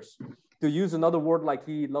Jocko layers. To use another word like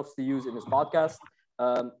he loves to use in his podcast,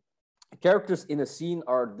 characters in a scene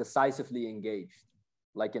are decisively engaged.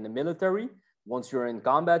 Like in the military, once you're in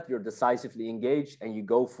combat, you're decisively engaged and you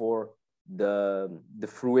go for the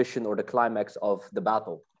fruition or the climax of the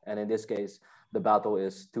battle. And in this case, the battle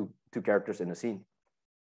is two characters in a scene.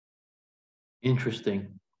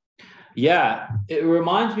 Interesting. Yeah, it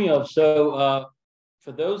reminds me of,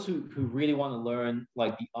 for those who really want to learn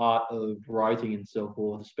like the art of writing and so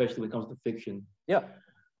forth, especially when it comes to fiction. Yeah.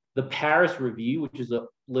 The Paris Review, which is a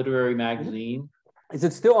literary magazine. Is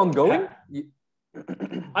it still ongoing?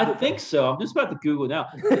 I think so. I'm just about to Google now.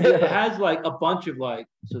 It has like a bunch of like,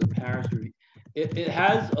 so the Paris Review. It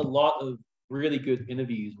has a lot of really good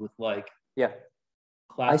interviews with like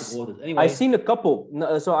classic authors. Anyway, I've seen a couple.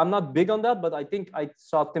 So I'm not big on that, but I think I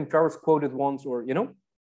saw Tim Ferriss quoted once, or, you know.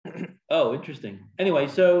 Oh, interesting. Anyway,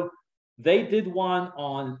 so they did one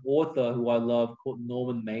on an author who I love called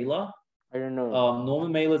Norman Mailer. I don't know.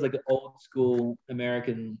 Norman Mailer is like an old school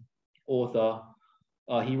American author.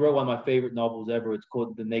 He wrote one of my favorite novels ever. It's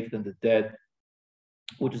called The Naked and the Dead,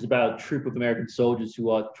 which is about a troop of American soldiers who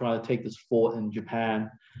are trying to take this fort in Japan.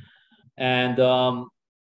 And long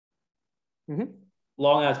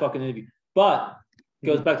ass fucking interview. But it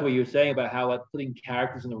goes back to what you were saying about how like putting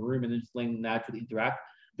characters in the room and then just letting them naturally interact.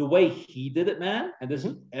 The way he did it, man, and this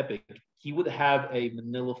is epic, he would have a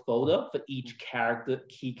manila folder for each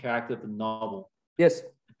key character of the novel. Yes.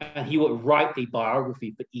 And he would write a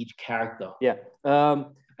biography for each character. Yeah.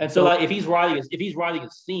 And so like if he's writing a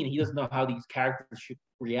scene, he doesn't know how these characters should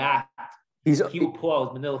react. He would pull out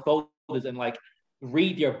his manila folders and like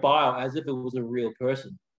read your bio as if it was a real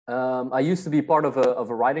person. I used to be part of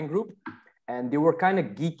a writing group, and they were kind of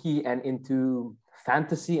geeky and into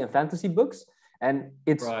fantasy books. And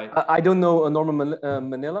it's, I don't know Norman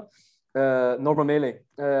Mailer,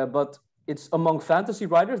 but it's among fantasy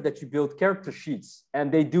writers that you build character sheets,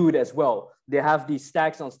 and they do it as well. They have these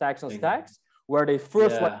stacks on stacks on stacks where they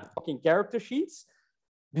first write fucking character sheets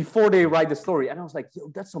before they write the story. And I was like, yo,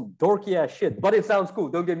 that's some dorky ass shit, but it sounds cool.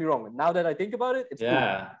 Don't get me wrong. Now that I think about it, it's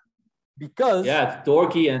cool. because yeah, it's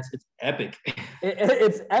dorky and it's epic.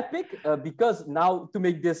 it's epic because now to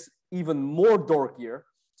make this even more dorkier.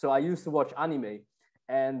 So I used to watch anime,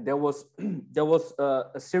 and there was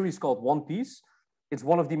a series called One Piece. It's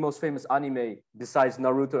one of the most famous anime besides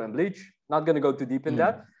Naruto and Bleach. Not gonna go too deep in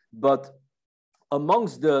that, but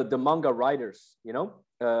amongst the manga writers,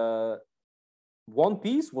 One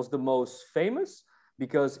Piece was the most famous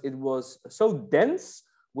because it was so dense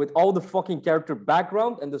with all the fucking character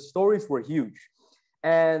background, and the stories were huge.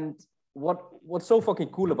 And what's so fucking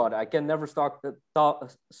cool about it, I can never stop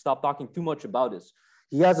talking too much about this.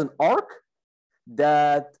 He has an arc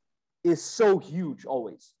that is so huge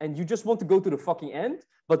always, and you just want to go to the fucking end.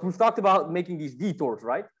 But we've talked about making these detours,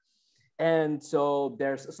 right? And so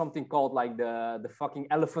there's something called like the fucking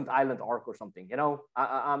Elephant Island arc or something.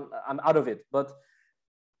 I'm out of it. But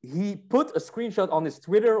he put a screenshot on his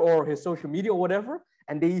Twitter or his social media or whatever,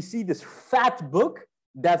 and then you see this fat book.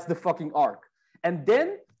 That's the fucking arc. And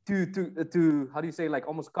then to how do you say, like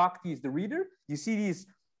almost cock tease the reader, you see these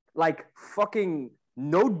like fucking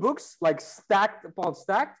notebooks like stacked upon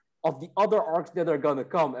stacked of the other arcs that are gonna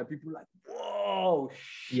come, and people are like, whoa,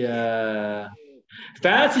 shit. Yeah.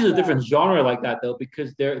 Fantasy is a different genre like that though,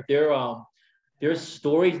 because their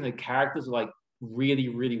stories and the characters are like really,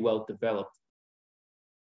 really well developed.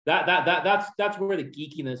 That's where the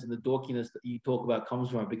geekiness and the dorkiness that you talk about comes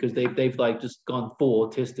from, because they've like just gone full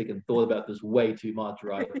autistic and thought about this way too much,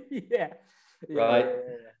 right? Yeah. Right.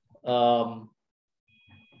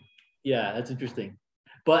 Yeah, that's interesting.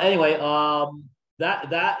 But anyway,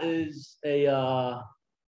 that is a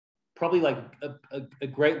probably like a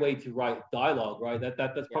great way to write dialogue, right?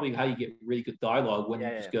 That's probably how you get really good dialogue, when you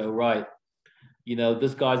just go, right,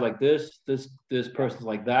 this guy's like this person's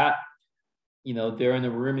like that. They're in a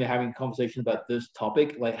room, they're having a conversation about this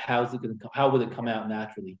topic. Like, how would it come out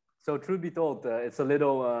naturally? So truth be told, it's a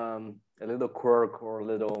little quirk or a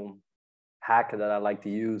little hack that I like to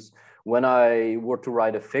use when I were to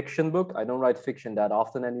write a fiction book. I don't write fiction that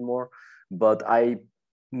often anymore, but I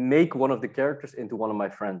make one of the characters into one of my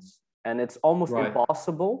friends, and it's almost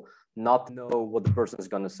impossible not to know what the person is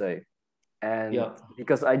gonna say. And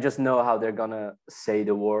because I just know how they're gonna say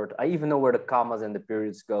the word, I even know where the commas and the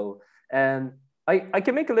periods go. And I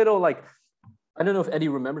can make a little, like, I don't know if Eddy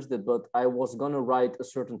remembers that, but I was gonna write a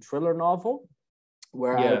certain thriller novel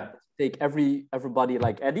where I take everybody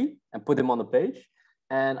like Eddy and put him on a page.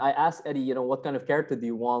 And I asked Eddy, what kind of character do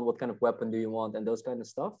you want? What kind of weapon do you want? And those kind of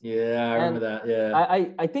stuff. Yeah, I remember that.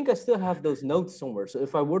 Yeah. I think I still have those notes somewhere. So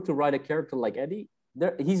if I were to write a character like Eddy,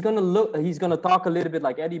 he's gonna talk a little bit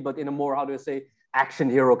like Eddy, but in a more, how do I say, action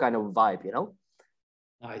hero kind of vibe,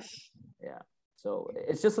 Nice. Yeah. So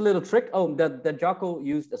it's just a little trick. Oh, that Jocko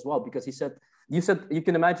used as well, because you said you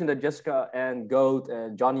can imagine that Jessica and Goat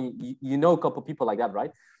and Johnny, a couple people like that,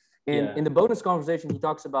 right? In the bonus conversation, he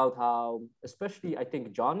talks about how, especially I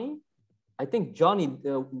think Johnny,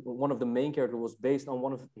 one of the main characters, was based on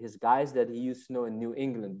one of his guys that he used to know in New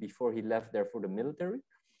England before he left there for the military.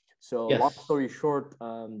 So long story short,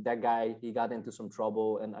 that guy, he got into some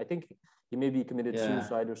trouble, and I think he maybe committed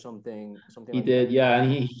suicide or something. He did, and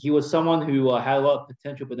he was someone who had a lot of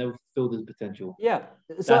potential but never fulfilled his potential. Yeah,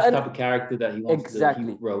 so that's the type of character that he wants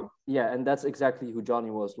he wrote. Yeah, and that's exactly who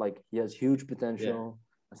Johnny was. Like, he has huge potential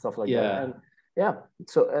and stuff like that. And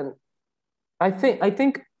so I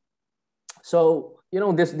think so.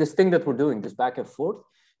 This thing that we're doing, this back and forth,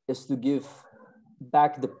 is to give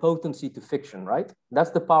back the potency to fiction, right?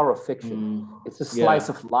 That's the power of fiction. It's a slice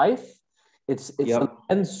of life. It's a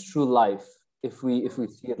lens through life, if we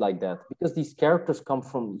see it like that, because these characters come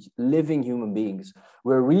from living human beings.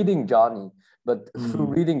 We're reading Johnny, but through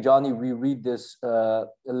reading Johnny, we read this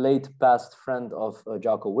late past friend of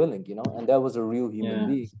Jocko Willink, and that was a real human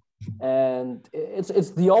being. And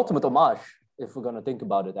it's the ultimate homage, if we're gonna think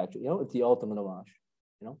about it. Actually, it's the ultimate homage.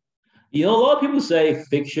 A lot of people say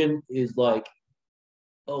fiction is like,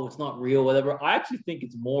 oh, it's not real, whatever. I actually think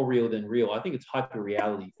it's more real than real. I think it's hyper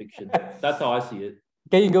reality fiction. That's how I see it.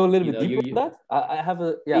 Can you go a little bit deeper on that? I have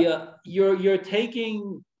a You're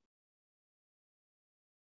taking.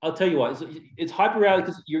 I'll tell you what. It's hyper reality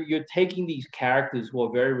because you're taking these characters who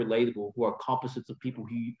are very relatable, who are composites of people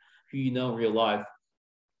who you know in real life,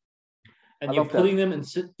 and you're putting them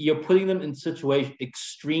in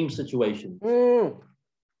extreme situations,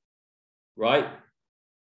 right?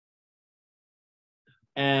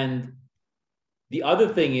 And the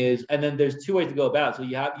other thing is, and then there's two ways to go about it. So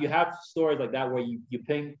you have stories like that where you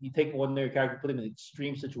take an ordinary character, put them in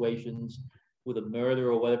extreme situations with a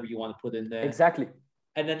murder or whatever you want to put in there. Exactly.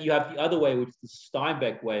 And then you have the other way, which is the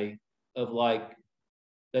Steinbeck way of like,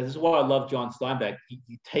 this is why I love John Steinbeck.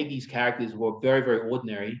 You take these characters who are very, very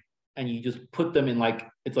ordinary and you just put them in like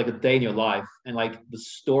it's like a day in your life, and like the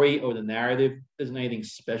story or the narrative isn't anything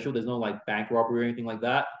special. There's no like bank robbery or anything like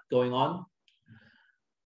that going on,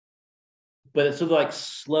 but it sort of like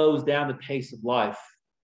slows down the pace of life.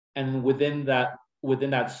 And within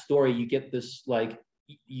that story, you get this like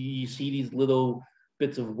you see these little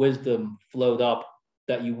bits of wisdom float up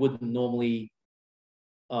that you wouldn't normally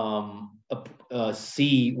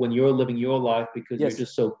see when you're living your life, because Yes. you're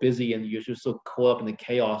just so busy and you're just so caught up in the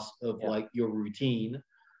chaos of Yeah. like your routine,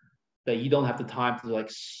 that you don't have the time to like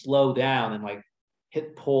slow down and like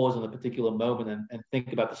hit pause on a particular moment and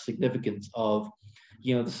think about the significance of,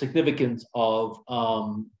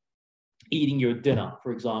 eating your dinner,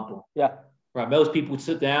 for example. Yeah. Right. Most people would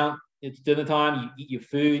sit down, it's dinner time, you eat your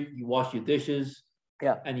food, you wash your dishes,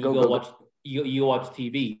 Yeah. and you watch you watch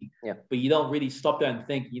TV. Yeah. But you don't really stop there and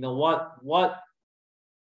think, you know what,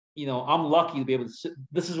 I'm lucky to be able to sit.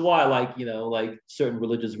 This is why I like, like certain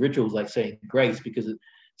religious rituals, like saying grace, because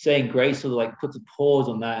saying grace sort of like puts a pause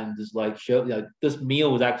on that and just like show, this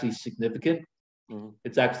meal was actually significant. Mm-hmm.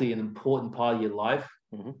 It's actually an important part of your life.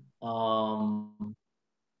 Mm-hmm.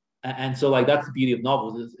 And so like that's the beauty of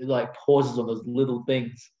novels, it like pauses on those little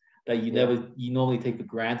things that you normally take for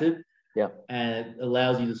granted. Yeah. And it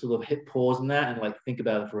allows you to sort of hit pause on that and like think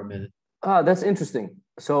about it for a minute. That's interesting.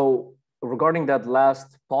 So regarding that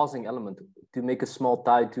last pausing element, to make a small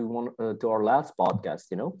tie to our last podcast,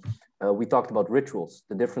 we talked about rituals,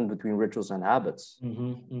 the difference between rituals and habits.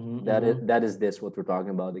 That is this what we're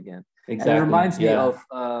talking about again. Exactly. And it reminds me of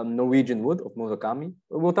Norwegian Wood of Murakami.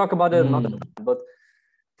 We'll talk about it another time, but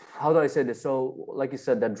how do I say this? So, like you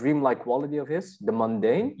said, that dreamlike quality of his, the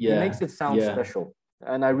mundane, he makes it sound special,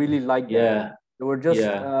 and I really like that. Yeah, there were just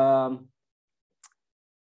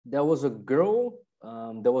there was a girl.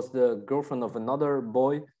 There was the girlfriend of another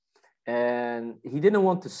boy, and he didn't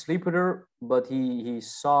want to sleep with her, but he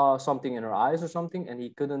saw something in her eyes or something, and he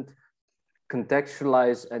couldn't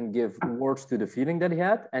contextualize and give words to the feeling that he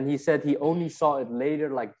had. And he said he only saw it later,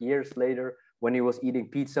 like years later, when he was eating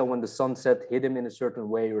pizza, when the sunset hit him in a certain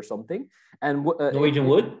way or something. And Norwegian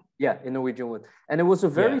Wood? Yeah, in Norwegian Wood. And it was a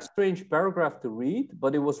very strange paragraph to read,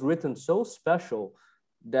 but it was written so special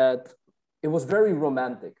that it was very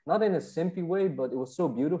romantic. Not in a simpy way, but it was so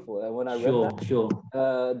beautiful. And when I read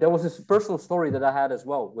that, there was this personal story that I had as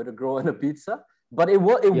well with a girl and a pizza. But it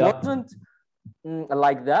wasn't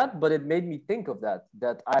like that, but it made me think of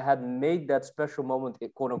that I had made that special moment,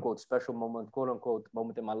 quote unquote special moment, quote unquote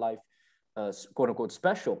moment in my life, quote unquote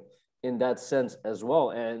special in that sense as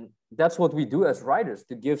well. And that's what we do as writers,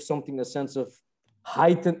 to give something a sense of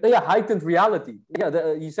heightened reality.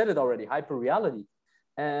 You said it already, hyper reality.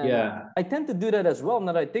 And I tend to do that as well.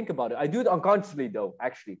 Now that I think about it, I do it unconsciously though.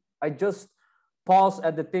 Actually, I just pause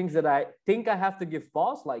at the things that I think I have to give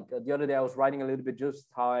pause. Like the other day, I was writing a little bit just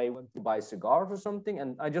how I went to buy cigars or something,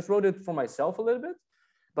 and I just wrote it for myself a little bit.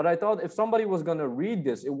 But I thought if somebody was gonna read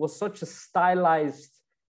this, it was such a stylized,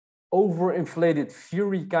 overinflated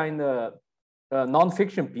fury kind of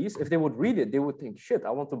nonfiction piece. If they would read it, they would think, shit,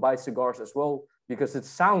 I want to buy cigars as well because it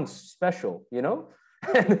sounds special,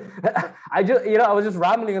 And I was just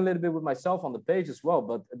rambling a little bit with myself on the page as well.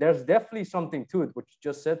 But there's definitely something to it, which you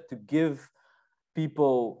just said, to give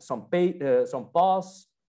people some pause,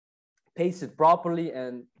 pace it properly,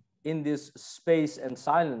 and in this space and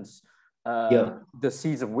silence, the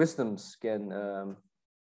seeds of wisdoms can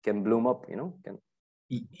bloom up.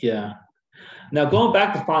 Yeah. Now, going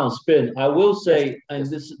back to Final Spin, I will say, and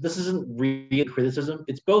this isn't really criticism.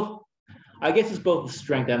 It's both. I guess it's both the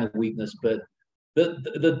strength and the weakness. But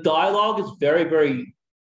the dialogue is very, very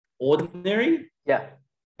ordinary. Yeah.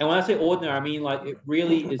 And when I say ordinary, I mean like it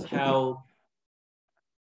really is how.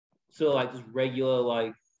 So like just regular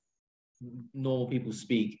like normal people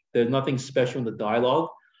speak. There's nothing special in the dialogue,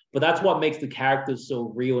 but that's what makes the characters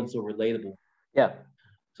so real and so relatable. Yeah.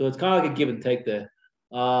 So it's kind of like a give and take there.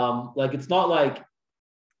 Like it's not like,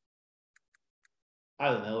 I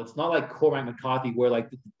don't know, it's not like Cormac McCarthy where like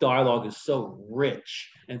the dialogue is so rich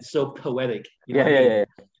and so poetic. Yeah.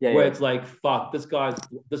 Where it's like, fuck,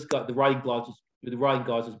 the writing gods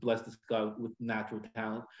just blessed this guy with natural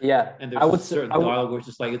talent. Yeah. And there's certain dialogue where it's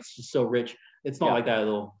just like, it's just so rich. It's not like that at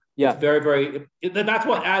all. Yeah. It's very, very, that's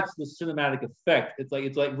what adds to the cinematic effect. It's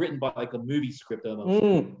like written by like a movie script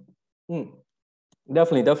almost.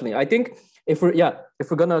 Definitely. I think if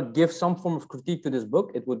we're gonna give some form of critique to this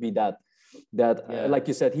book, it would be that like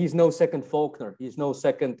you said, he's no second Faulkner, he's no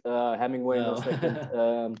second Hemingway, no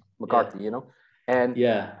second McCarthy, and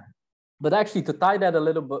but actually to tie that a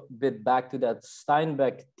little bit back to that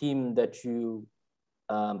Steinbeck theme that you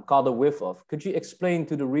caught a whiff of. Could you explain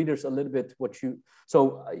to the readers a little bit what you?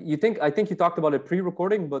 So I think you talked about it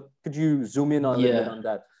pre-recording, but could you zoom in on a little bit on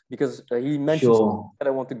that? Because he mentioned that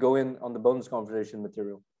I want to go in on the bonus conversation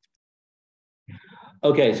material.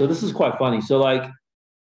 Okay, so this is quite funny. So like,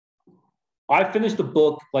 I finished the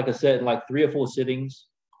book, like I said, in like 3 or 4 sittings,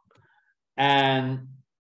 and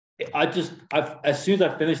as soon as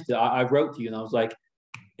I finished it, I wrote to you, and I was like,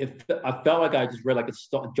 I felt like I just read like a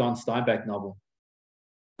John Steinbeck novel.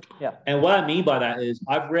 Yeah. And what I mean by that is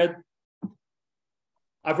I've read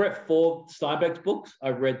 4 Steinbeck's books.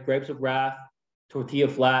 I've read Grapes of Wrath, Tortilla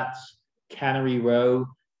Flats, Cannery Row.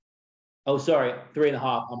 Oh, sorry,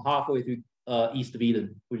 3.5. I'm halfway through East of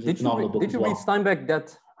Eden, which is a phenomenal book. Did you read Steinbeck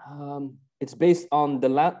that it's based on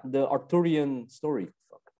the Arthurian story?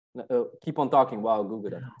 Keep on talking while I Google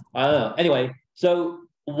that. I don't know. Anyway, so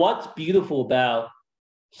what's beautiful about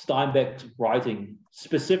Steinbeck's writing,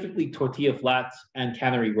 specifically Tortilla Flats and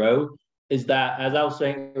Cannery Row, is that, as I was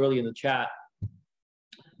saying earlier in the chat,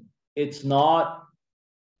 it's not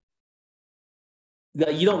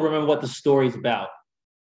that you don't remember what the story is about,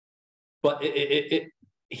 but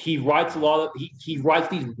he writes a lot of he writes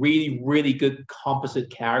these really, really good composite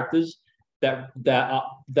characters that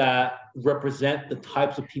represent the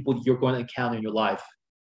types of people you're going to encounter in your life.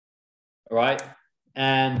 All right,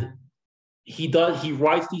 and he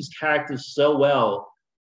writes these characters so well,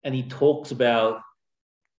 and he talks about,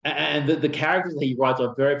 and the characters that he writes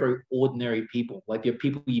are very, very ordinary people. Like they're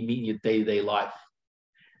people you meet in your day-to-day life,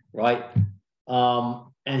 right?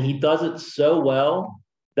 And he does it so well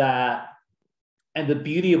that, and the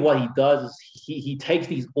beauty of what he does is he takes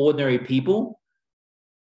these ordinary people,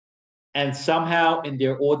 and somehow in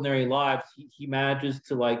their ordinary lives, he manages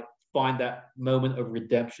to like find that moment of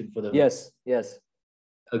redemption for them. Yes.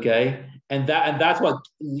 Okay, and that's what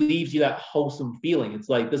leaves you that wholesome feeling. It's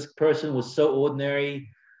like this person was so ordinary,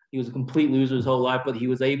 he was a complete loser his whole life, but he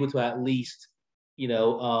was able to at least, he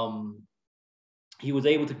was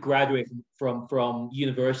able to graduate from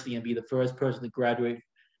university and be the first person to graduate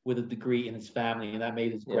with a degree in his family, and that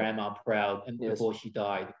made his grandma proud. And before she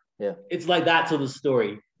died, it's like that sort of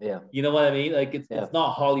story. You know what I mean? Like it's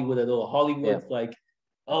not Hollywood at all. Hollywood's like,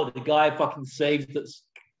 oh, the guy fucking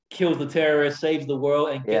kills the terrorist, saves the world,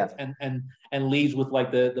 and gets and leaves with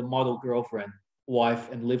like the model girlfriend,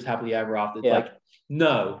 wife, and lives happily ever after. It's like,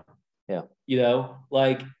 no.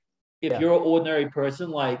 Like if you're an ordinary person,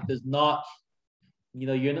 like there's not,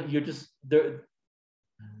 you're just there.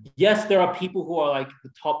 Yes, there are people who are like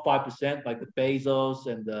the top 5%, like the Bezos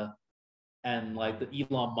and like the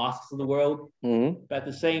Elon Musks of the world. Mm-hmm. But at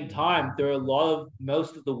the same time, there are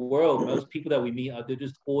most people that we meet they're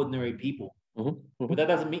just ordinary people. Mm-hmm. But that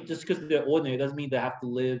doesn't mean, just because they're ordinary, doesn't mean they have to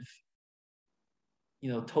live,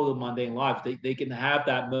 total mundane lives. They can have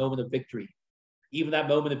that moment of victory. Even that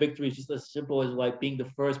moment of victory is just as simple as like being the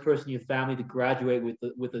first person in your family to graduate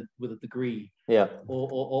with a degree. Yeah.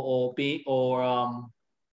 Or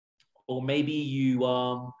maybe you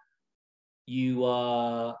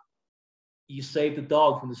saved the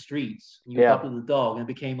dog from the streets. You adopted the dog and it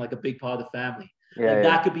became like a big part of the family.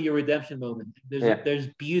 That could be your redemption moment. There's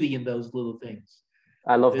beauty in those little things.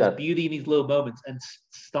 I love There's that. beauty in these little moments. And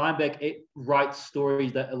Steinbeck writes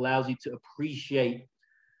stories that allows you to appreciate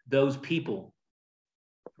those people,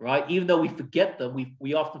 right? Even though we forget them,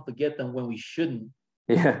 we often forget them when we shouldn't.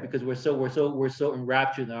 Because we're so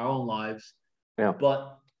enraptured in our own lives.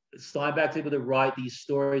 But Steinbeck's able to write these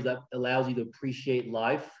stories that allows you to appreciate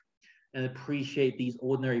life and appreciate these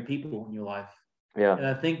ordinary people in your life. And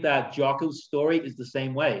I think that Jocko's story is the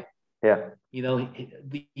same way.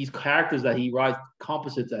 These characters that he writes,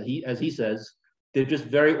 composites that as he says, they're just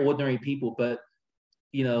very ordinary people. But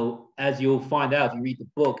as you'll find out if you read the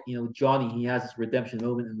book, Johnny, he has this redemption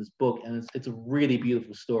moment in this book, and it's a really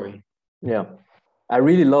beautiful story. I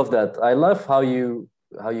really love that. I love how you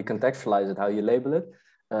contextualize it, how you label it.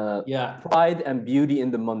 Pride and beauty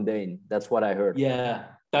in the mundane. That's what I heard.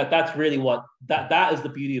 That's really what that is the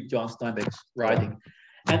beauty of John Steinbeck's writing.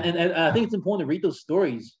 And I think it's important to read those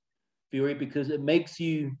stories, Fury, because it makes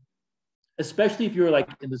you, especially if you're like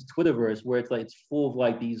in this Twitterverse where it's full of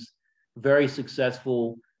like these very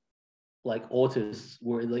successful like autists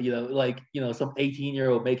where some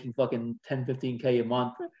 18-year-old making fucking 10-15K a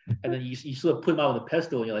month, and then you sort of put them out on a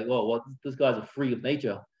pedestal and you're like, oh, well, this guy's a freak of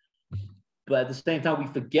nature. But at the same time, we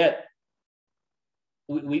forget,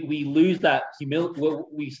 we lose that humility.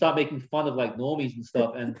 We start making fun of like normies and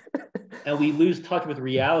stuff, and we lose touch with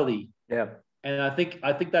reality. And I think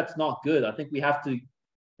that's not good. I think we have to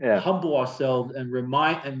humble ourselves and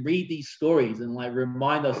read these stories and like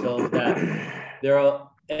remind ourselves that there are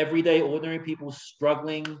everyday ordinary people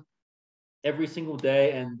struggling every single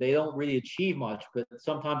day, and they don't really achieve much, but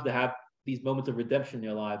sometimes they have these moments of redemption in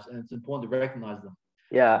their lives, and it's important to recognize them.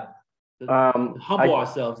 Yeah. Humble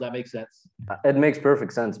ourselves. That makes sense. It makes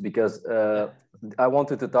perfect sense because I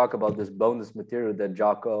wanted to talk about this bonus material that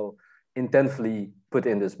Jocko intensely put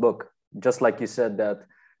in this book. Just like you said that,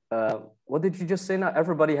 what did you just say now?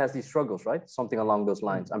 Everybody has these struggles, right? Something along those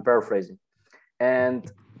lines. I'm paraphrasing.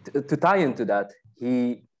 And to tie into that,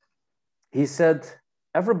 he said,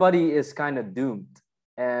 everybody is kind of doomed.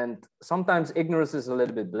 And sometimes ignorance is a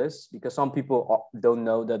little bit bliss because some people don't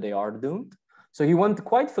know that they are doomed. So he went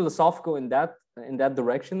quite philosophical in that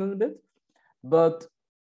direction a little bit. But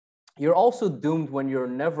you're also doomed when you're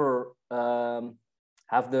never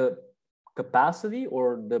have the capacity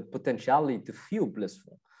or the potentiality to feel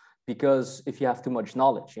blissful. Because if you have too much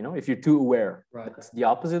knowledge, if you're too aware, right. That's the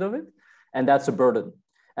opposite of it. And that's a burden.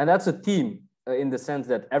 And that's a theme in the sense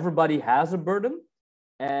that everybody has a burden.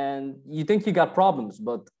 And you think you got problems,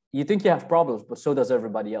 but you think you have problems, but so does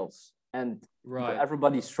everybody else. And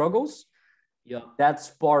everybody struggles. Yeah,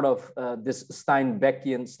 that's part of this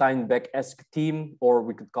Steinbeck-esque theme, or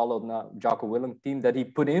we could call it now Jocko Willink theme that he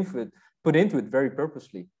put into it very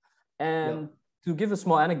purposely. And to give a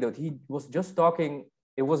small anecdote, he was just talking.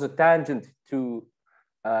 It was a tangent to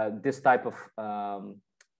this type of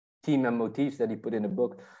theme and motifs that he put in the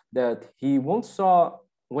book that he once saw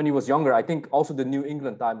when he was younger. I think also the New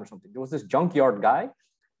England Time or something. There was this junkyard guy,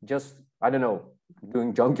 just I don't know,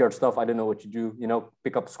 doing junkyard stuff. I don't know what you do,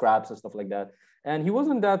 pick up scraps and stuff like that. And he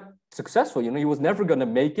wasn't that successful, he was never going to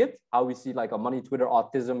make it. How we see like on Money Twitter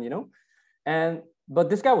autism, but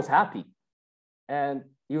this guy was happy. And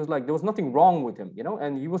he was like, there was nothing wrong with him,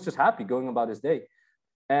 and he was just happy going about his day.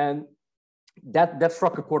 And that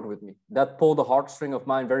struck a chord with me. That pulled a heartstring of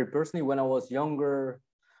mine very personally when I was younger.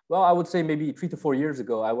 Well, I would say maybe 3 to 4 years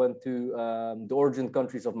ago, I went to the origin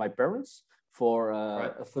countries of my parents for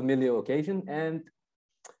a familial occasion. And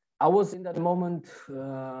I was in that moment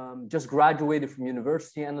just graduated from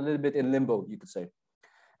university and a little bit in limbo, you could say.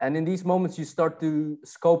 And in these moments, you start to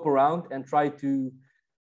scope around and try to,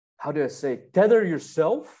 how do I say, tether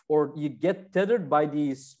yourself, or you get tethered by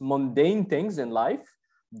these mundane things in life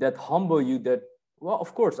that humble you, that, well,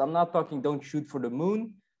 of course, I'm not talking don't shoot for the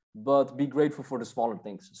moon, but be grateful for the smaller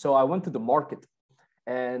things. So I went to the market.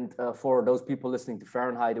 And for those people listening to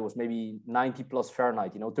Fahrenheit, it was maybe 90 plus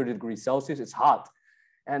Fahrenheit, 30 degrees Celsius. It's hot.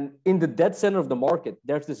 And in the dead center of the market,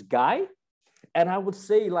 there's this guy. And I would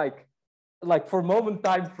say like for a moment,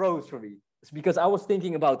 time froze for me. It's because I was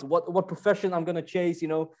thinking about what profession I'm going to chase.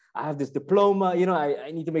 I have this diploma,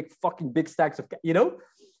 I need to make fucking big stacks of,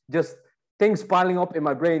 just things piling up in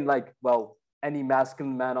my brain. Like, well, any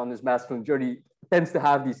masculine man on his masculine journey tends to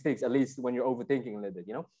have these things, at least when you're overthinking a little bit,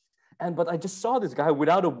 But I just saw this guy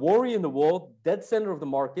without a worry in the world, dead center of the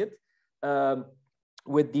market,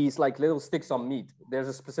 with these like little sticks on meat. There's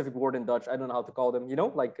a specific word in Dutch. I don't know how to call them,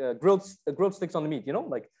 like grilled sticks on the meat,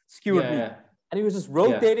 like skewered meat. Yeah. And he was just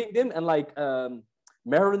rotating them and like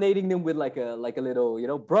marinating them with like a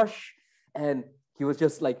little, brush. And he was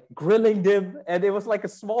just like grilling them. And it was like a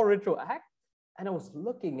small ritual act. And I was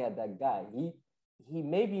looking at that guy. He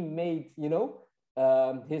maybe made,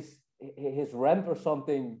 his rent or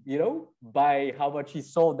something, by how much he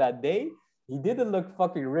sold that day. He didn't look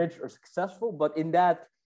fucking rich or successful, but in that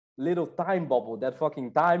little time bubble, that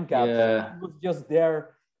fucking time capsule, he was just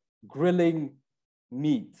there grilling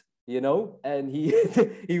meat, and he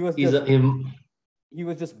was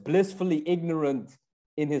just blissfully ignorant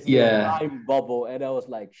in his little time bubble. And I was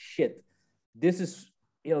like, shit, this is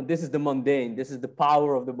the mundane. This is the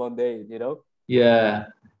power of the mundane, Yeah.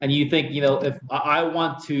 And you think, if I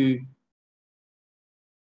want to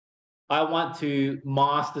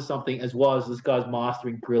master something as well as this guy's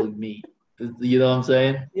mastering grilling meat. You know what I'm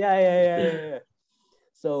saying? Yeah.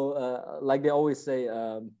 So, like they always say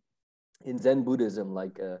in Zen Buddhism,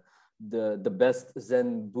 like the best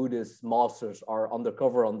Zen Buddhist masters are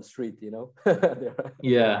undercover on the street, they're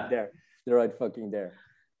right fucking there.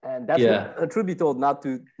 And that's what, truth be told, not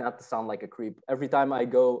to sound like a creep. Every time I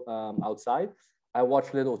go outside, I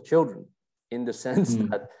watch little children in the sense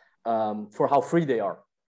that for how free they are.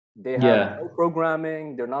 They have no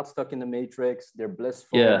programming. They're not stuck in the matrix. They're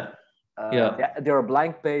blissful. They're a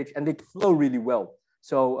blank page and they flow really well.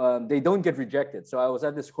 So they don't get rejected. So I was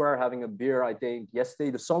at the square having a beer, I think,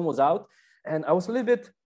 yesterday. The sun was out and I was a little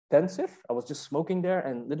bit pensive. I was just smoking there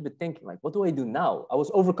and a little bit thinking, like, what do I do now? I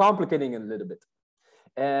was overcomplicating it a little bit.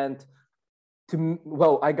 And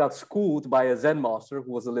I got schooled by a Zen master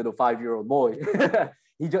who was a little 5-year-old boy.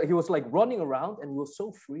 He was like running around and he was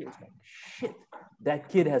so free. It's like, shit, that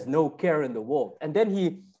kid has no care in the world. And then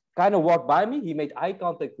he kind of walked by me. He made eye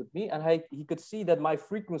contact with me, and he could see that my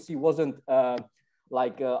frequency wasn't on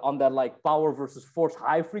that like power versus force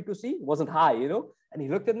high frequency. It wasn't high, you know. And he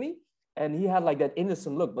looked at me, and he had like that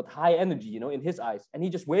innocent look, but high energy, you know, in his eyes. And he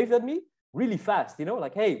just waved at me really fast, you know,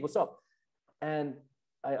 like, "Hey, what's up?" And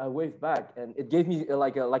I waved back, and it gave me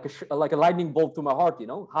like a lightning bolt to my heart, you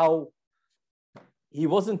know, how he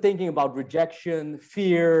wasn't thinking about rejection,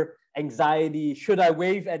 fear, anxiety. Should I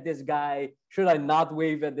wave at this guy? Should I not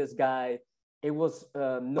wave at this guy? It was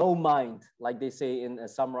no mind, like they say in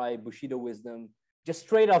samurai Bushido wisdom, just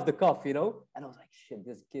straight off the cuff, you know? And I was like, shit,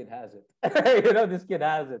 this kid has it. You know, this kid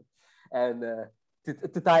has it. And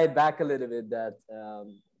to tie it back a little bit, that,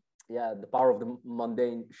 yeah, the power of the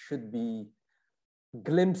mundane should be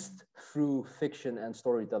glimpsed through fiction and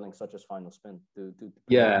storytelling, such as Final Spin.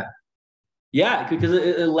 Yeah. Yeah, because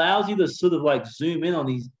it allows you to sort of like zoom in on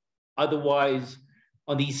these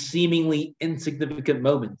seemingly insignificant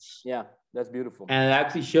moments. Yeah, that's beautiful. And it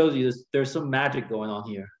actually shows you there's some magic going on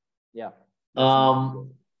here. Yeah.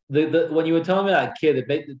 When you were telling me that kid, it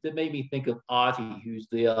made me think of Artie, who's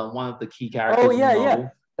the one of the key characters. Oh yeah, in the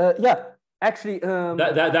novel. yeah. Actually,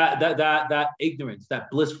 that ignorance,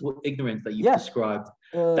 that blissful ignorance that you described,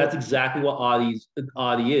 that's exactly what Artie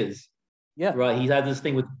is. Yeah. Right. He had this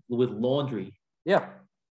thing with laundry. Yeah.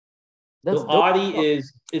 So Artie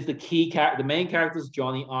is the key character. The main character is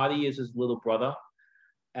Johnny. Artie is his little brother,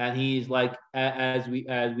 and he's like, as we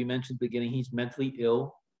mentioned at the beginning, he's mentally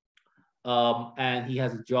ill. And he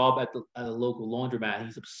has a job at a local laundromat.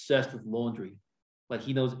 He's obsessed with laundry. Like,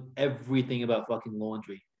 he knows everything about fucking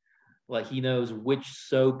laundry. Like, he knows which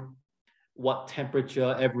soap, what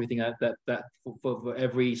temperature, everything that for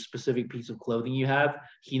every specific piece of clothing you have.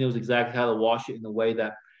 He knows exactly how to wash it in a way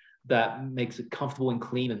that makes it comfortable and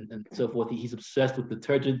clean and so forth. He's obsessed with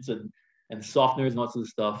detergents and softeners and all sorts of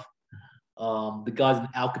stuff. The guy's an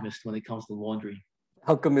alchemist when it comes to laundry.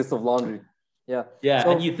 Alchemist of laundry. Yeah. Yeah.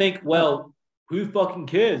 So, and you think, well, who fucking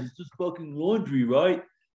cares? It's just fucking laundry, right?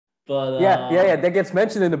 But yeah. That gets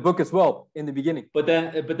mentioned in the book as well in the beginning. But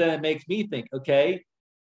then it makes me think, okay,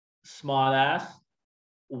 smart ass,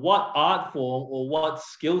 what art form or what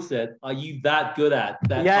skill set are you that good at?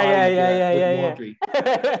 Laundry,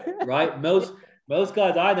 right? Most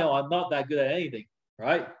guys I know are not that good at anything,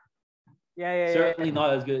 right? Certainly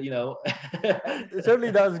not as good, you know.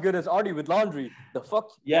 Certainly not as good as Artie with laundry. The fuck?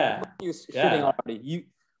 Yeah. The fuck you shitting on Artie?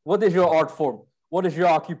 What is your art form? What is your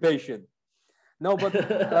occupation? No, but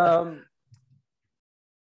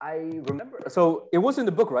I remember. So it was in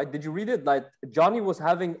the book, right? Did you read it? Like, Johnny was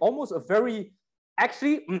having almost a very.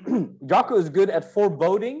 Actually, Jocko is good at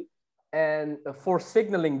foreboding and for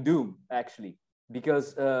signaling doom, actually,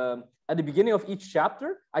 because at the beginning of each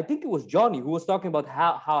chapter, I think it was Johnny who was talking about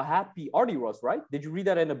how happy Artie was, right? Did you read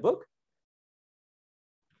that in a book?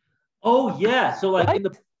 Oh yeah, so like at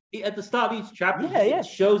the start of each chapter, it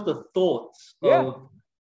shows the thoughts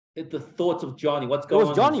of Johnny. What's going on? It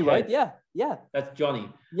was Johnny, right? Yeah. That's Johnny.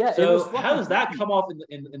 Yeah. So how does that come off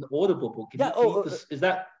in the Audible book? Can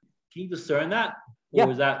you discern that?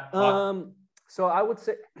 Or is that so I would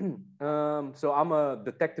say so I'm a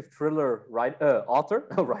detective thriller author.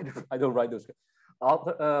 Writer. I don't write those.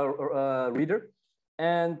 Reader.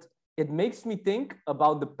 And it makes me think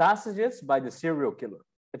about the passages by the serial killer.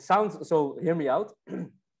 It sounds so, hear me out.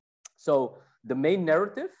 So the main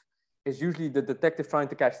narrative is usually the detective trying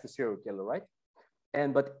to catch the serial killer, right?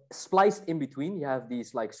 But spliced in between, you have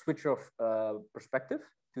these like switch of perspective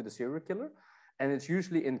to the serial killer. And it's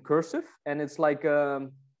usually in cursive, and it's like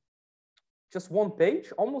just one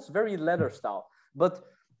page, almost very letter style. But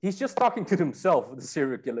he's just talking to himself, the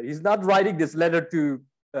serial killer. He's not writing this letter to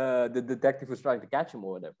the detective who's trying to catch him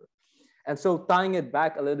or whatever. And so tying it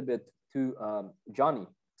back a little bit to Johnny.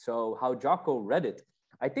 So how Jocko read it,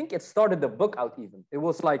 I think it started the book out even. It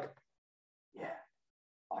was like, yeah,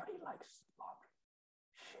 Artie likes laundry.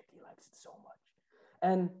 Shit, he likes it so much.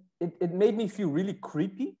 And it made me feel really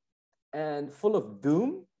creepy and full of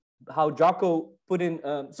doom, how Jocko put in.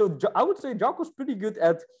 So I would say Jocko's pretty good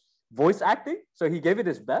at voice acting. So he gave it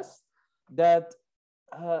his best. That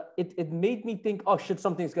it made me think, oh shit,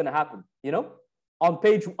 something's gonna happen. You know,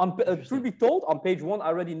 truth be told, on page 1, I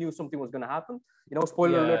already knew something was gonna happen. You know,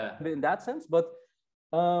 spoiler alert in that sense. But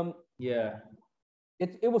it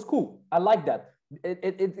was cool. I like that.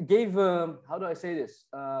 It gave how do I say this?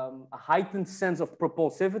 A heightened sense of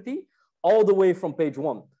propulsivity all the way from page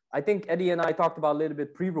 1. I think Eddy and I talked about a little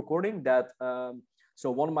bit pre-recording that.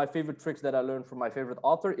 So one of my favorite tricks that I learned from my favorite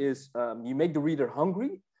author is you make the reader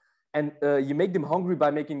hungry, and you make them hungry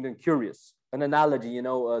by making them curious. An analogy, you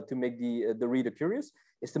know, to make the reader curious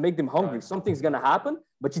is to make them hungry. Right. Something's gonna happen,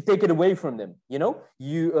 but you take it away from them. You know,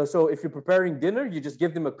 so if you're preparing dinner, you just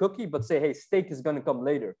give them a cookie, but say, hey, steak is gonna come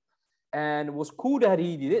later. And it was cool that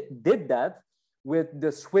he did that with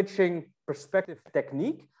the switching perspective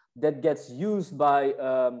technique that gets used by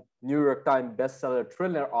New York Times bestseller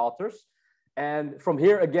thriller authors. And from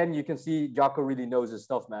here again, you can see Jocko really knows his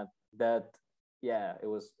stuff, man. That yeah, it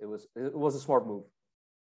was a smart move.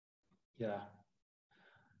 Yeah.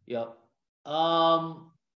 Yeah.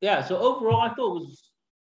 Yeah. So overall, I thought it was,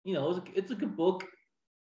 you know, it's a good book.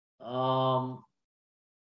 I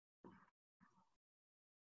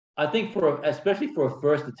think especially for a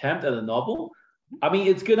first attempt at a novel, I mean,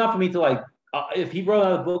 it's good enough for me to like, if he wrote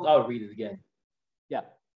out a book, I would read it again. Yeah.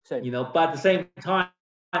 Same. You know, but at the same time,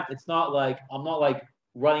 it's not like, I'm not like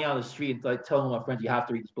running out of the street and like telling my friends, you have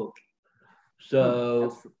to read this book. So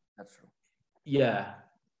that's true. That's true. Yeah.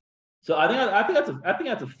 So I think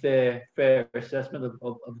that's a fair assessment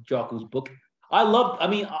of Jocko's book. I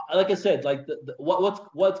mean, like I said, like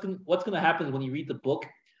what's gonna happen when you read the book?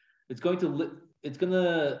 It's like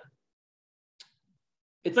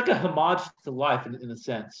a homage to life in a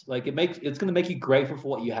sense. Like it's gonna make you grateful for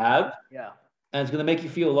what you have. Yeah. And it's gonna make you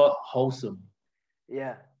feel a lot wholesome.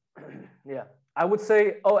 Yeah. Yeah. I would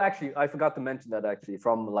say, oh, actually, I forgot to mention that actually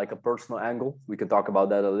from like a personal angle. We can talk about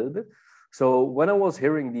that a little bit. So when I was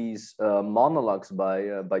hearing these monologues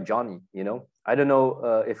by Johnny, you know, I don't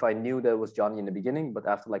know if I knew that was Johnny in the beginning, but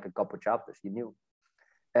after like a couple of chapters, you knew.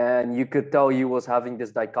 And you could tell he was having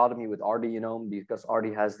this dichotomy with Artie, you know, because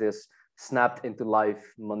Artie has this snapped into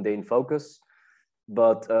life, mundane focus.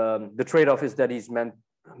 But the trade-off is that he's meant,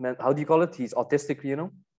 how do you call it? He's autistic, you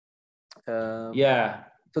know? Yeah.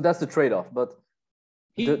 So that's the trade-off. But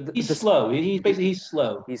he's slow. He's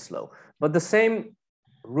slow. He's slow. But the same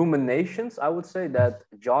ruminations, I would say, that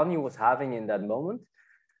Johnny was having in that moment,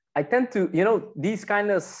 I tend to, you know, these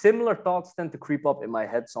kind of similar thoughts tend to creep up in my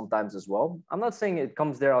head sometimes as well. I'm not saying it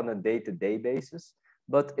comes there on a day-to-day basis,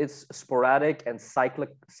 but it's sporadic and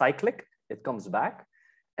cyclic. It comes back.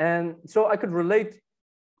 And so I could relate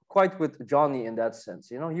quite with Johnny in that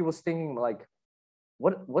sense. You know, he was thinking like,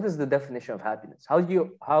 what is the definition of happiness? How do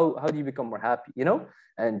you become more happy? You know,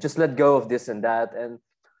 and just let go of this and that. And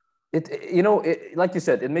it you know, like you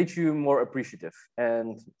said, it makes you more appreciative.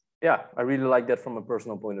 And yeah, I really like that from a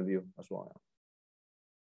personal point of view as well.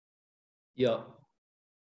 Yeah.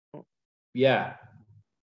 Yeah.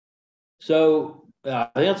 So I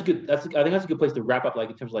think that's a good. I think that's a good place to wrap up. Like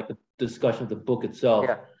in terms of like the discussion of the book itself.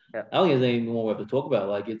 Yeah. Yeah. I don't think there's any more we have to talk about.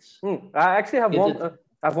 Like it's. I actually have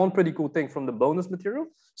I have one pretty cool thing from the bonus material.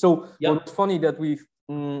 So what's funny that we've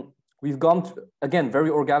gone through, again,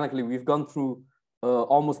 very organically. We've gone through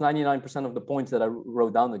almost 99% of the points that I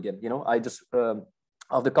wrote down again. You know, I just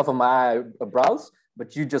off the cuff of my eyebrows,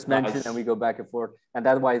 but you just mentioned, and we go back and forth, and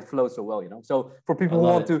that's why it flows so well. You know, so for people who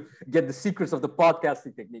want to get the secrets of the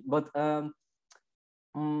podcasting technique, but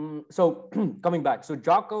so coming back, so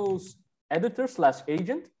Jocko's editor /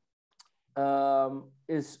 agent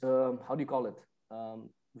is how do you call it?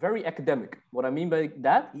 Very academic. What I mean by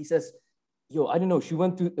that, he says, "Yo, I don't know." She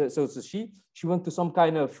went to she went to some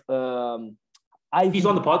kind of Ivy. She's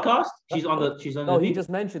on the podcast. She's on the. No, he just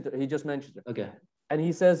mentioned it. He just mentioned it. Okay. And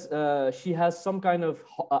he says she has some kind of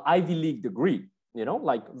Ivy League degree. You know,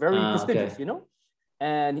 like very prestigious. Okay. You know,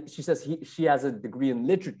 and she says she has a degree in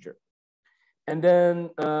literature. And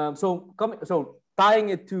then so tying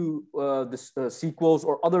it to the sequels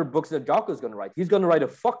or other books that Jocko is going to write. He's going to write a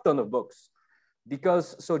fuck ton of books.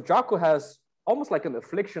 Because so Jocko has almost like an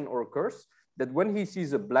affliction or a curse that when he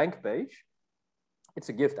sees a blank page, it's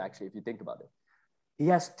a gift actually, if you think about it. He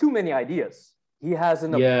has too many ideas. He has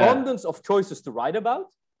an abundance of choices to write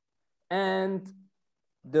about. And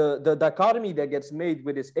the dichotomy that gets made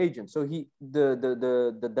with his agent. So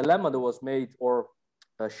the dilemma that was made or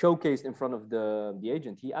showcased in front of the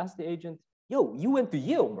agent, he asked the agent, yo, you went to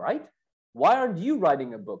Yale, right? Why aren't you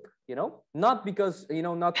writing a book? You know, not because, you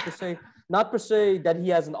know, not per se that he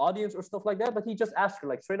has an audience or stuff like that, but he just asked her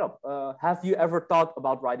like straight up, have you ever thought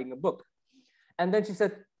about writing a book? And then she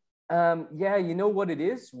said, yeah, you know what it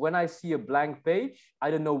is? When I see a blank page,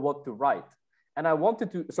 I don't know what to write. And I wanted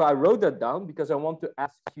to, so I wrote that down because I want to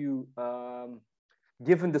ask you,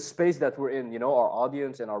 given the space that we're in, you know, our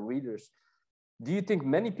audience and our readers, do you think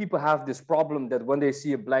many people have this problem that when they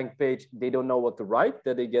see a blank page, they don't know what to write,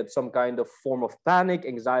 that they get some kind of form of panic,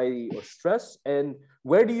 anxiety, or stress? And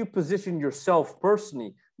where do you position yourself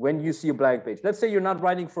personally when you see a blank page? Let's say you're not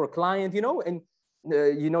writing for a client, you know, and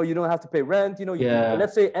you know, you don't have to pay rent, you know,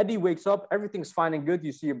 let's say Eddy wakes up, everything's fine and good.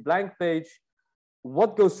 You see a blank page.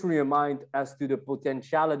 what goes through your mind as to the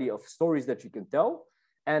potentiality of stories that you can tell?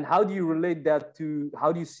 And how do you relate that to,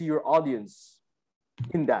 how do you see your audience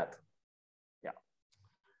in that? Yeah.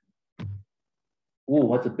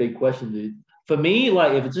 Oh, that's a big question, dude. For me,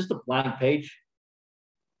 like if it's just a blank page,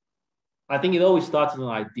 I think it always starts with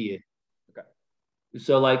an idea. Okay.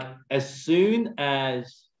 So like as soon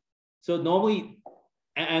as, so normally,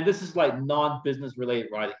 and this is like non-business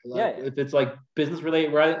related writing. Like if it's like business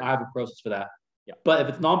related writing, I have a process for that. Yeah. But if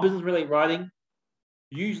it's non-business related writing,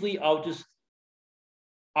 usually I'll just,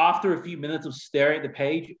 after a few minutes of staring at the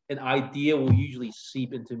page, an idea will usually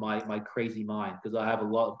seep into my crazy mind because I have a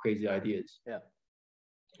lot of crazy ideas. Yeah.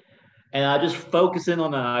 And I just focus in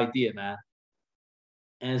on an idea, man.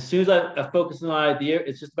 And as soon as I focus on an idea,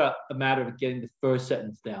 it's just about a matter of getting the first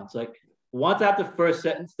sentence down. So like once I have the first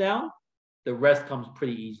sentence down, the rest comes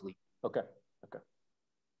pretty easily. Okay. Okay.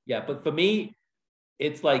 Yeah, but for me,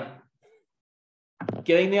 it's like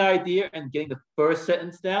getting the idea and getting the first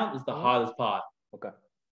sentence down is the hardest part. Okay.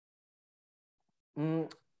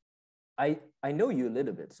 I know you a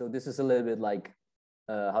little bit, so this is a little bit like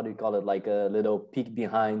how do you call it? Like a little peek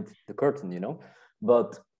behind the curtain, you know.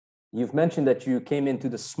 But you've mentioned that you came into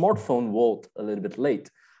the smartphone world a little bit late.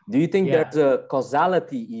 Do you think there's a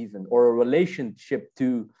causality even or a relationship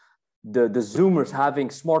to the Zoomers having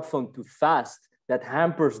smartphone too fast that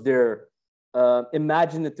hampers their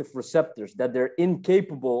imaginative receptors, that they're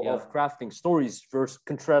incapable of crafting stories versus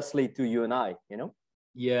contrastly to you and I, you know?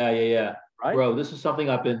 Yeah. Right? Bro, this is something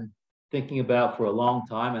I've been thinking about for a long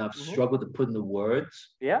time and I've struggled to put into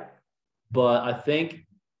words. Yeah. But I think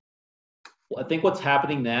what's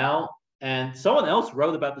happening now, and someone else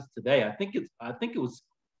wrote about this today. I think it was,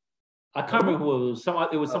 I can't remember who it was.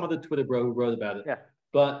 It was some other Twitter bro who wrote about it. Yeah.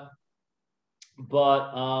 But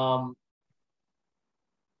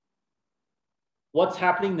what's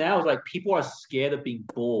happening now is like people are scared of being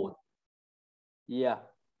bored. Yeah.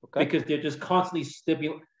 Okay. Because they're just constantly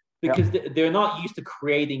stimulating, because they're not used to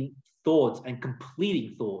creating thoughts and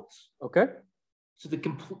completing thoughts. Okay. So to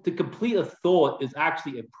complete a thought is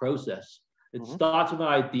actually a process. It starts with an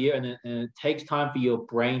idea and it takes time for your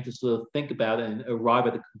brain to sort of think about it and arrive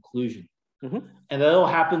at a conclusion. And it all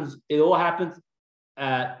happens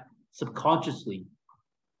subconsciously.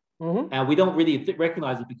 And we don't really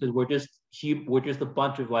recognize it because we're just a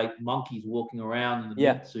bunch of like monkeys walking around in a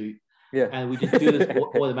meat suit. Yeah. And we just do this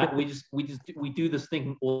automatically. We do this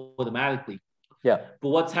thing automatically. Yeah. But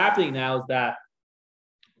what's happening now is that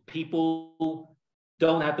people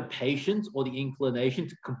don't have the patience or the inclination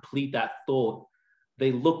to complete that thought.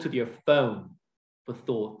 They look to their phone for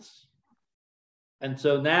thoughts. And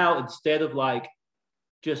so now instead of like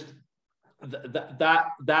just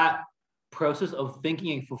that process of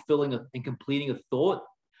thinking and fulfilling and completing a thought,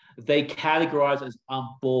 they categorize as I'm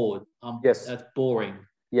bored. That's boring.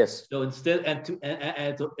 Yes. So instead,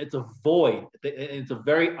 it's a void. It's a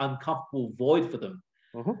very uncomfortable void for them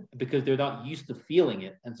because they're not used to feeling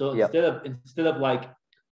it. And so instead of like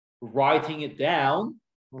writing it down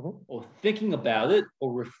or thinking about it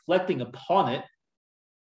or reflecting upon it,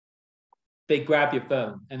 they grab your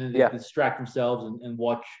phone and then they distract themselves and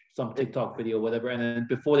watch some TikTok video or whatever. And then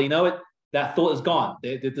before they know it, that thought is gone.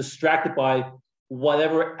 They're distracted by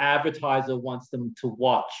whatever advertiser wants them to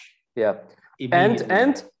watch. Yeah.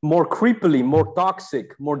 And more creepily, more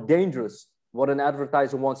toxic, more dangerous, what an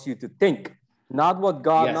advertiser wants you to think. Not what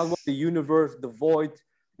God, not what the universe, the void,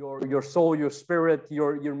 your soul, your spirit,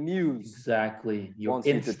 your muse. Exactly. Your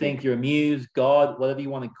instinct, your muse, God, whatever you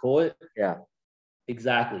want to call it. Yeah.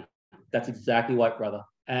 Exactly. That's exactly right, brother.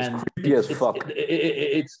 And it's creepy as fuck.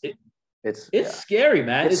 It's scary,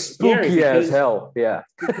 man. It's spooky scary as hell. Yeah.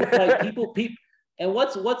 Like people, and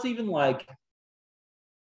what's even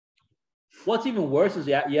worse is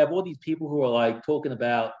you have all these people who are like talking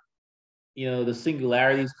about, the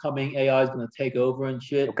singularities coming, AI is going to take over and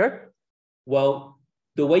shit. Okay. Well,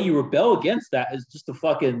 the way you rebel against that is just to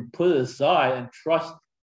fucking put it aside and trust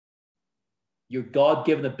your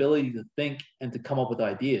God-given ability to think and to come up with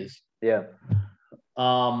ideas. Yeah.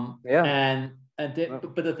 But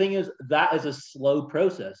the thing is, that is a slow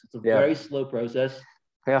process. It's a very slow process.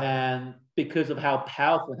 Yeah. And because of how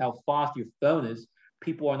powerful and how fast your phone is,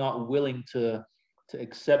 people are not willing to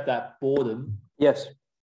accept that boredom. Yes.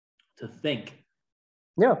 To think.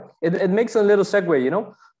 Yeah. It makes a little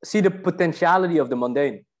segue, see the potentiality of the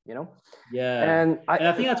mundane, Yeah. And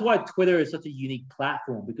I think that's why Twitter is such a unique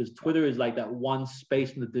platform, because Twitter is like that one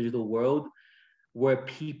space in the digital world where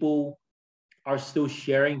people are still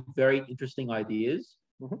sharing very interesting ideas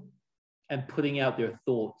and putting out their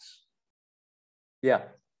thoughts. Yeah.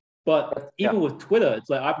 But even with Twitter, it's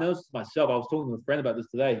like, I've noticed myself, I was talking to a friend about this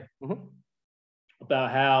today.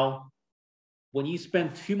 about how when you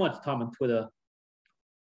spend too much time on Twitter,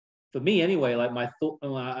 for me anyway, like my thought,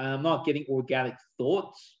 I'm not getting organic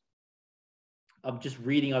thoughts. I'm just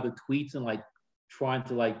reading other tweets and like trying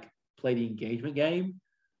to like play the engagement game.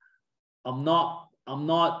 I'm not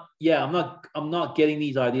getting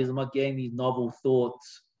these ideas. I'm not getting these novel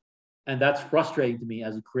thoughts. And that's frustrating to me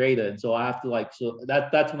as a creator. And so I have to like, so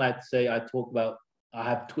that's when I say I talk about, I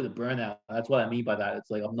have Twitter burnout. That's what I mean by that. It's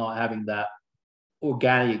like, I'm not having that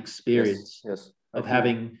organic experience of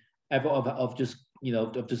having, of just,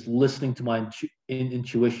 of just listening to my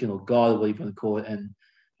intuition or God, or what you want to call it,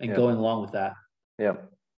 and going along with that. Yeah.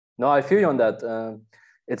 No, I feel you on that.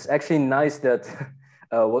 It's actually nice that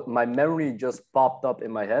what my memory just popped up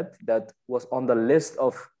in my head that was on the list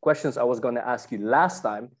of questions I was going to ask you last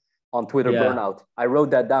time on Twitter burnout. I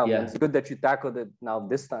wrote that down. And it's good that you tackled it now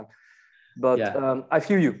this time. But I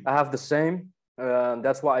feel you. I have the same.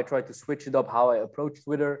 That's why I try to switch it up how I approach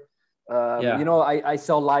Twitter. I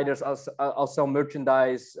sell lighters. I'll sell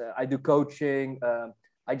merchandise. I do coaching.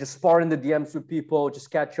 I just spar in the DMs with people,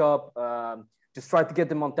 just catch up. Just try to get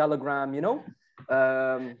them on Telegram,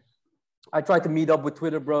 I try to meet up with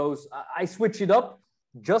Twitter bros. I switch it up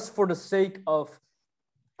just for the sake of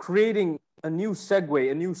creating a new segue,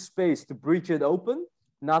 a new space to breach it open,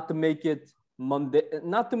 not to make it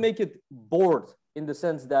not to make it bored in the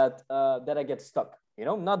sense that that I get stuck,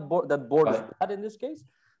 not bored, that bored is bad in this case,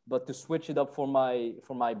 but to switch it up for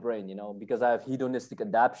my brain, because I have hedonistic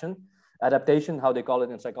adaptation, how they call it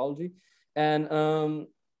in psychology. And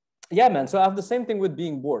yeah, man. So I have the same thing with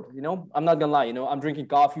being bored. I'm not gonna lie. I'm drinking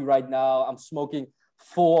coffee right now. I'm smoking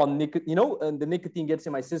full on nicotine. And the nicotine gets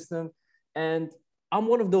in my system, and I'm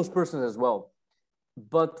one of those persons as well.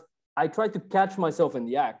 But I try to catch myself in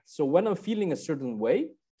the act. So when I'm feeling a certain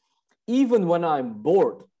way, even when I'm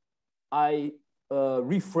bored, I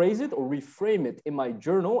rephrase it or reframe it in my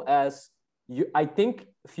journal as I think,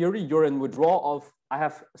 Fury, you're in withdrawal of. I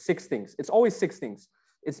have 6 things. It's always 6 things.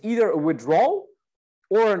 It's either a withdrawal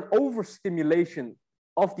or an overstimulation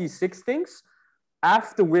of these 6 things,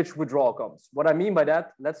 after which withdrawal comes. What I mean by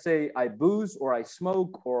that, let's say I booze or I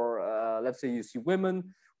smoke, or let's say you see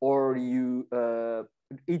women, or you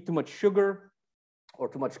eat too much sugar or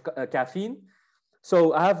too much caffeine.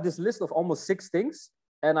 So I have this list of almost 6 things,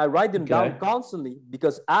 and I write them down constantly,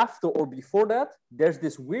 because after or before that, there's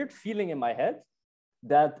this weird feeling in my head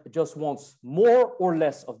that just wants more or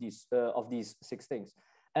less of these 6 things.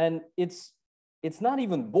 And it's not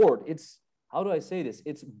even bored. It's, how do I say this?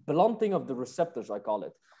 It's blunting of the receptors, I call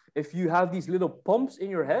it. If you have these little pumps in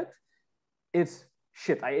your head, it's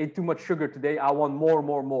shit, I ate too much sugar today. I want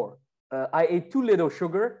more. I ate too little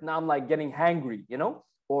sugar. Now I'm like getting hangry,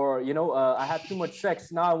 Or, I had too much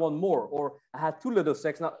sex. Now I want more. Or I had too little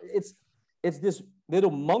sex. Now it's this little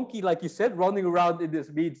monkey, like you said, running around in this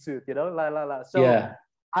meat suit, So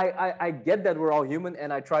I get that we're all human,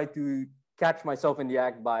 and I try to catch myself in the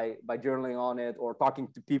act by journaling on it, or talking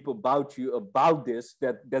to people about this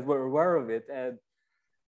that were aware of it. And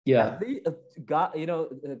God,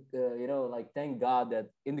 like, thank God that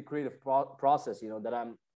in the creative process,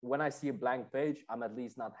 that when I see a blank page, I'm at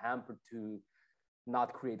least not hampered to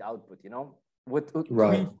not create output, with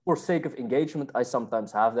tweet for sake of engagement. I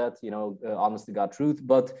sometimes have that, honest to God truth,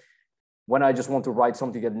 but when I just want to write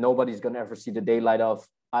something that nobody's gonna ever see the daylight of,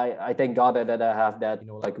 I thank God that I have that,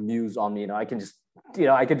 like muse on me. I can just,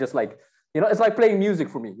 like, it's like playing music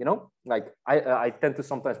for me. Like I tend to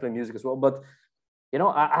sometimes play music as well, but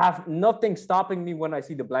I have nothing stopping me when I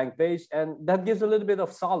see the blank page, and that gives a little bit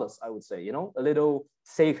of solace, I would say. A little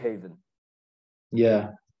safe haven.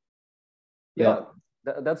 Yeah.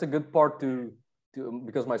 That's a good part to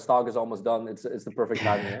because my stock is almost done. It's the perfect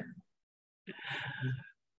timing. Yeah?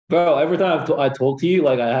 Bro, every time I talk to you,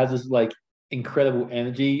 like, I have this like incredible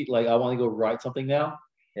energy. Like, I want to go write something now.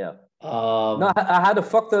 Yeah. No, I have a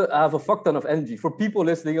fuck ton of energy for people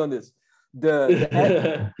listening on this.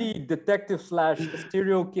 The detective /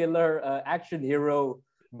 serial killer action hero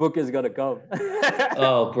book is gonna come.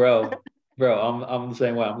 Oh, bro, I'm the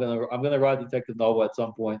same way. I'm gonna write a detective novel at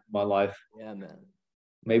some point in my life. Yeah, man.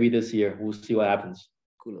 Maybe this year. We'll see what happens.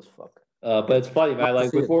 Cool as fuck. But it's funny, man.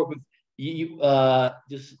 Like, before you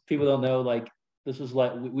just people don't know, like, this is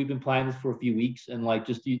like we've been planning this for a few weeks, and like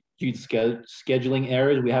just due to scheduling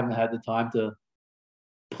errors, we haven't had the time to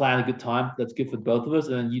plan a good time that's good for both of us.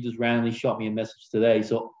 And then you just randomly shot me a message today,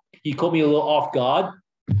 so you caught me a little off guard.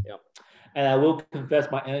 Yeah. And I will confess,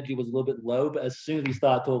 my energy was a little bit low, but as soon as we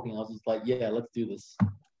started talking, I was just like, yeah, let's do this.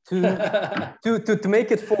 To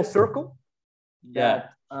make it full circle. Yeah.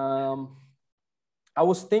 I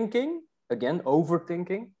was thinking, again,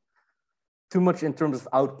 overthinking too much in terms of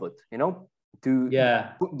output. to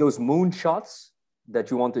put those moon shots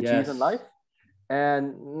that you want to achieve in life.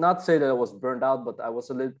 And not say that I was burned out, but I was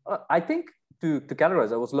a little, I think to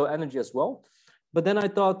categorize, I was low energy as well. But then I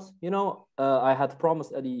thought, I had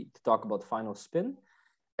promised Eddy to talk about Final Spin.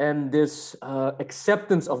 And this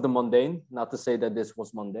acceptance of the mundane, not to say that this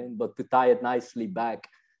was mundane, but to tie it nicely back.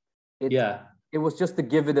 It was just to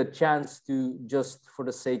give it a chance to just, for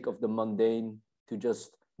the sake of the mundane, to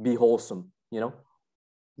just be wholesome,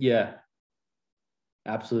 Yeah,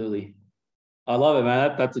 absolutely. I love it,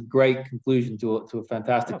 man. That's a great conclusion to a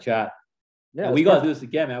fantastic chat. Yeah, and we got to do this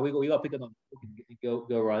again, man. We got to pick it up and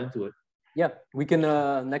go right into it. Yeah, we can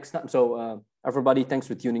next time. So everybody, thanks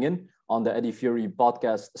for tuning in on the Eddy Fury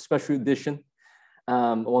podcast special edition.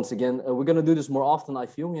 Once again, we're going to do this more often, I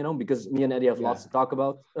feel, because me and Eddy have lots to talk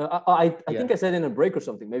about. I think I said in a break or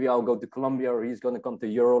something, maybe I'll go to Colombia or he's going to come to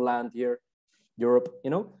Euroland here, Europe,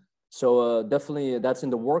 So definitely that's in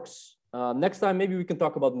the works. Next time, maybe we can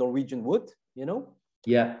talk about Norwegian wood,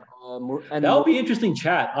 Yeah. And that'll be interesting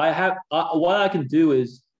chat. I have, what I can do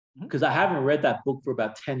is, because I haven't read that book for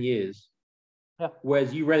about 10 years. Yeah.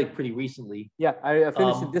 Whereas you read it pretty recently. Yeah, I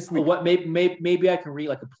finished it this week. What maybe I can read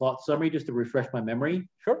like a plot summary just to refresh my memory.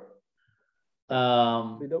 Sure.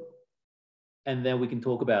 And then we can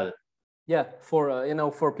talk about it. Yeah,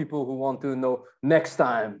 for people who want to know next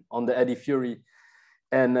time on the Eddy Fury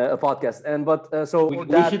and a podcast. And so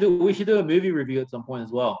we should do a movie review at some point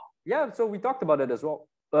as well. Yeah, so we talked about it as well.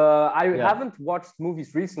 I haven't watched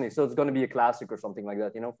movies recently, so it's going to be a classic or something like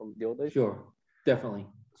that, from the old days. Sure, definitely.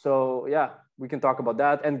 So yeah, we can talk about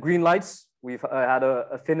that. And green lights, we've had an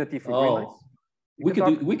affinity for green lights. We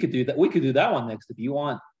could do that. We could do that one next if you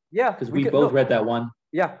want. Yeah, because we both read that one.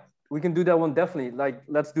 Yeah, we can do that one definitely. Like,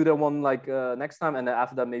 let's do that one next time, and then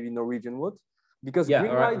after that maybe Norwegian wood. Because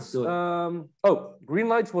green lights. Green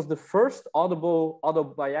lights was the first Audible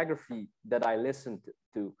autobiography that I listened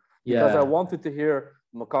to. Because I wanted to hear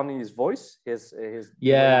McConaughey's voice. His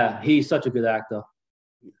he's such a good actor.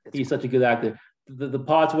 He's such a good actor. The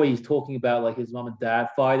parts where he's talking about like his mom and dad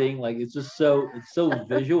fighting, like it's so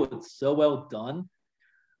visual. It's so well done.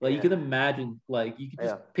 Like you can imagine, like you can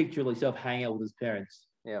just picture yourself hanging out with his parents.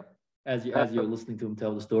 Yeah. As you're listening to him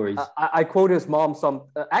tell the stories. I quote his mom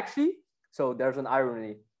actually. So there's an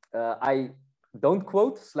irony. I don't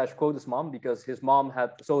quote his mom because his mom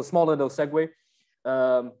had a small little segue.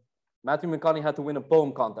 Matthew McConaughey had to win a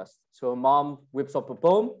poem contest. So mom whips up a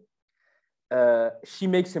poem. She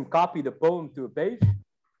makes him copy the poem to a page,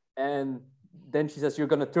 and then she says, "You're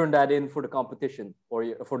going to turn that in for the competition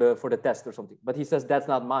or for the test or something." But he says, "That's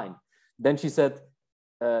not mine." Then she said,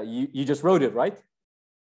 "You just wrote it, right?"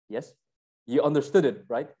 "Yes." "You understood it,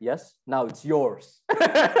 right?" "Yes." "Now it's yours."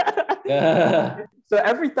 So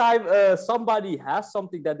every time somebody has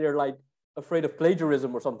something that they're like afraid of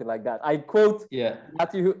plagiarism or something like that, I quote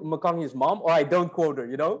Matthew McConaughey's mom, or I don't quote her,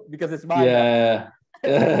 because it's mine. Yeah.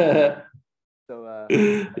 So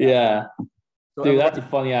So dude, that's a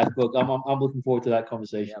funny ass book. I'm looking forward to that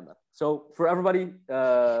conversation. Yeah, man. So for everybody,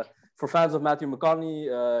 for fans of Matthew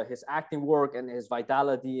McConaughey, his acting work and his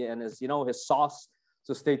vitality and his sauce.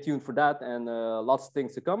 So stay tuned for that and lots of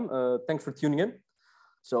things to come. Thanks for tuning in.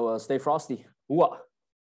 So stay frosty. HOOA.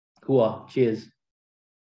 HOOA. Cheers.